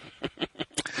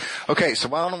 Okay, so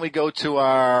why don't we go to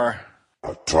our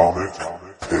Atomic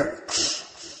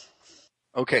Picks.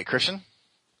 Okay, Christian?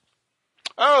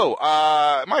 Oh,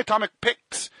 my atomic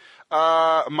picks.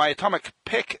 My atomic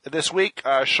pick this week,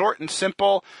 short and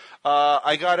simple.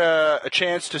 I got a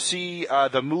chance to see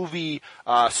the movie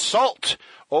Salt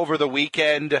over the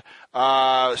weekend,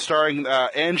 starring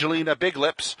Angelina Big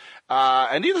Lips.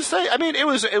 And needless to say, I mean, it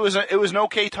was an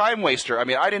okay time waster. I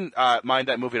mean, I didn't mind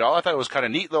that movie at all. I thought it was kind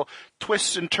of neat, little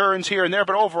twists and turns here and there.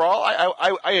 But overall,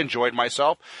 I enjoyed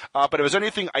myself. But if there's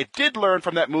anything I did learn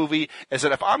from that movie is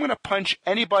that if I'm going to punch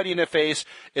anybody in the face,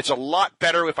 it's a lot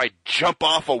better if I jump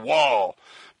off a wall.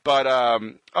 But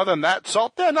other than that,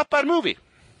 Salt, not bad movie.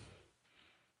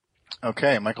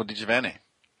 Okay, Michael DiGiovanni.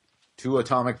 2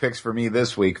 atomic picks for me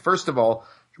this week. First of all,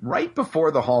 right before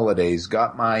the holidays,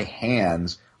 got my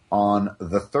hands on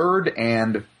the third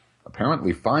and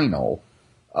apparently final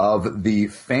of the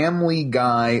Family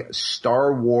Guy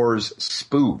Star Wars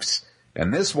spoofs.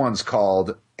 And this one's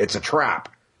called It's a Trap,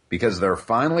 because they're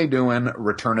finally doing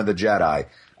Return of the Jedi.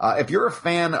 If you're a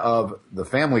fan of the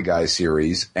Family Guy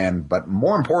series, but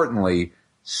more importantly,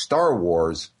 Star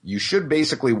Wars, you should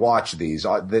basically watch these.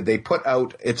 They put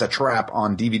out It's a Trap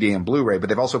on DVD and Blu-ray, but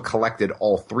they've also collected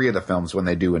all 3 of the films when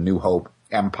they do A New Hope,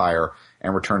 Empire,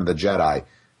 and Return of the Jedi.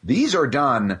 These are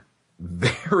done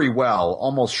very well,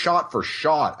 almost shot for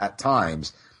shot at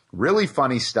times. Really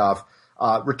funny stuff.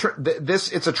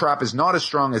 It's a Trap is not as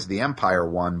strong as the Empire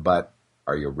one, but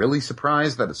are you really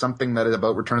surprised that it's something that is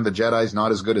about Return of the Jedi is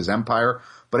not as good as Empire?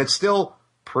 But it's still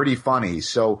pretty funny.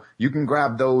 So you can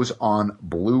grab those on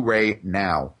Blu-ray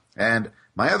now. And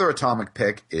my other atomic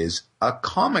pick is a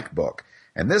comic book.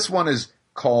 And this one is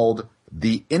called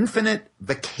The Infinite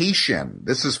Vacation.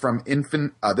 This is from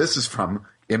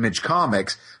Image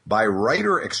Comics by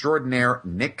writer extraordinaire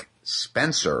Nick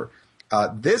Spencer.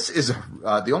 This is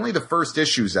only the first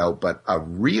issue's out, but a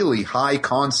really high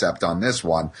concept on this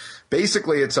one.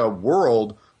 Basically, it's a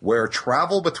world where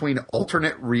travel between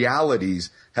alternate realities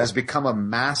has become a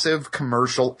massive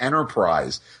commercial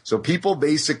enterprise. So people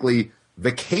basically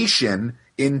vacation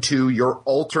into your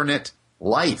alternate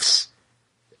lives.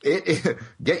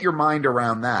 Get your mind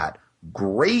around that.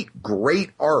 Great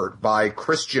art by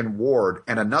Christian Ward,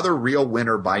 and another real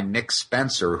winner by Nick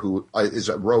Spencer, who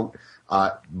wrote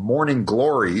Morning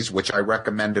Glories, which I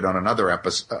recommended on another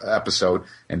episode.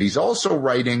 And he's also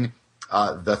writing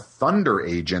the Thunder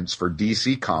Agents for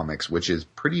DC Comics, which is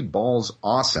pretty balls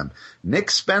awesome.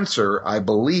 Nick Spencer, I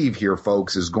believe here,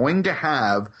 folks, is going to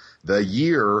have the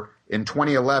year in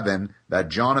 2011 that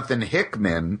Jonathan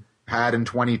Hickman had in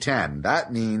 2010.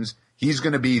 That means he's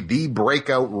going to be the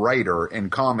breakout writer in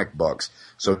comic books.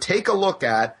 So take a look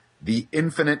at The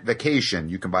Infinite Vacation.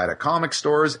 You can buy it at comic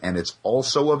stores, and it's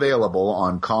also available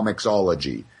on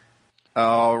Comixology.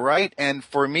 All right, and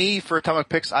for me, for Atomic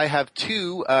Picks, I have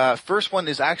two. First one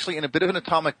is actually in a bit of an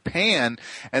atomic pan,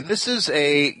 and this is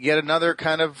yet another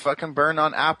kind of fucking burn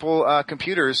on Apple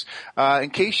computers. In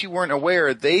case you weren't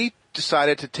aware, they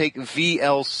decided to take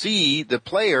VLC, the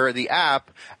player, the app,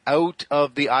 out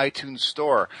of the iTunes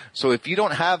store. So if you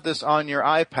don't have this on your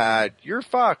iPad, you're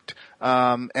fucked.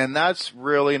 And that's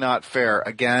really not fair,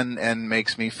 again, and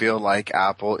makes me feel like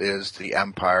Apple is the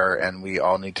empire and we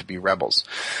all need to be rebels.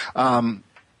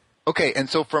 Okay, and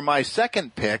so for my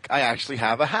second pick, I actually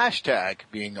have a hashtag,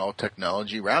 being all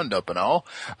technology roundup and all.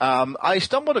 I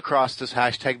stumbled across this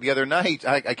hashtag the other night.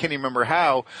 I can't even remember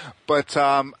how, but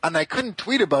and I couldn't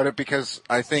tweet about it because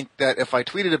I think that if I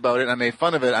tweeted about it and I made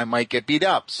fun of it, I might get beat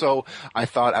up. So I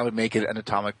thought I would make it an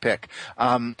atomic pick.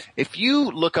 If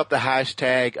you look up the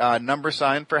hashtag,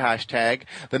 # for hashtag,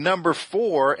 the number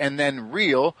 4 and then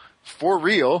real, for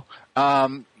real,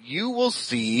 you will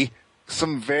see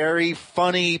some very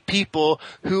funny people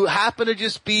who happen to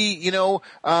just be, a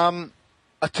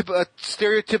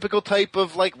stereotypical type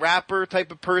of like rapper type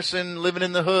of person living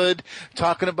in the hood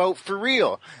talking about for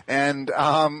real. And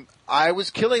I was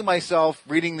killing myself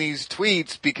reading these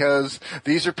tweets because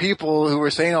these are people who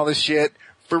were saying all this shit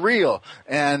for real.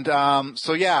 And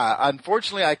so yeah,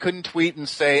 unfortunately I couldn't tweet and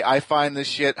say I find this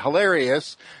shit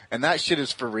hilarious and that shit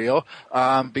is for real,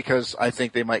 because I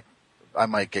think I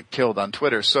might get killed on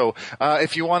Twitter. So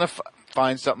if you want to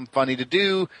find something funny to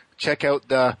do, check out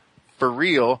the For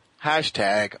Real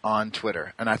hashtag on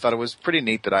Twitter. And I thought it was pretty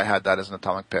neat that I had that as an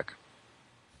atomic pick.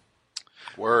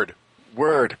 Word.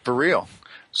 For real.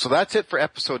 So that's it for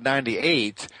episode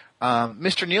 98.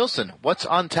 Mr. Nielsen, what's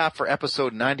on tap for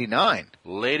episode 99?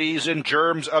 Ladies and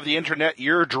germs of the internet,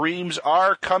 your dreams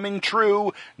are coming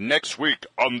true. Next week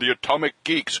on the Atomic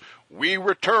Geeks, we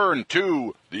return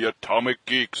to the Atomic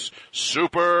Geeks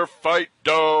Super Fight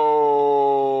Dome.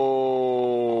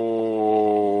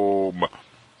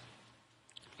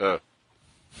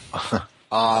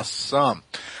 Awesome.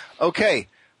 Okay.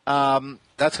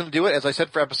 That's going to do it. As I said,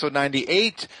 for episode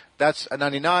 98, that's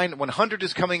 99. 100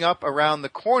 is coming up around the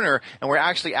corner, and we're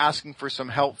actually asking for some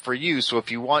help for you. So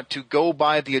if you want to go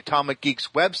by the Atomic Geeks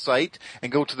website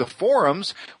and go to the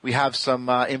forums, we have some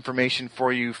information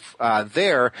for you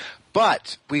there.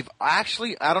 But we've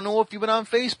actually, I don't know if you've been on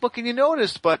Facebook and you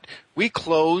noticed, but we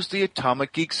closed the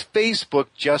Atomic Geeks Facebook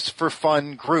Just for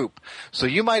Fun group. So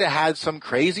you might have had some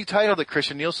crazy title that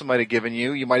Christian Nielsen might have given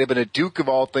you. You might have been a Duke of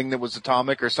all thing that was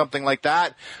atomic or something like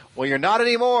that. Well, you're not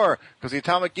anymore, because the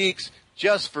Atomic Geeks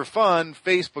Just for Fun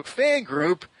Facebook fan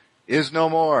group is no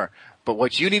more. But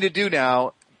what you need to do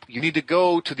now, you need to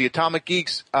go to the Atomic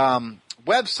Geeks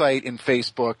website in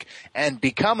Facebook and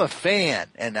become a fan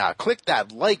and click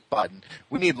that like button.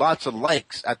 We need lots of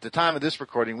likes. At the time of this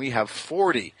recording, we have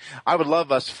 40. I would love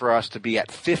for us to be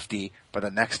at 50 by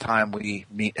the next time we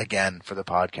meet again for the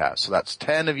podcast. So that's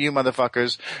 10 of you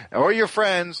motherfuckers or your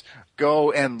friends.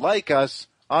 Go and like us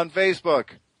on Facebook.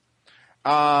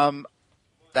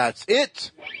 That's it,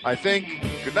 I think.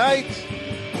 Good night.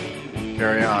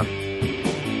 Carry on.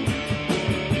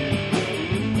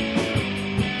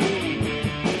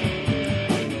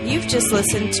 You've just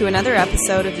listened to another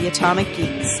episode of The Atomic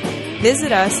Geeks.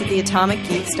 Visit us at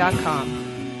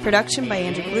theatomicgeeks.com. Production by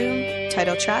Andrew Bloom.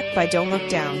 Title track by Don't Look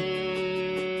Down.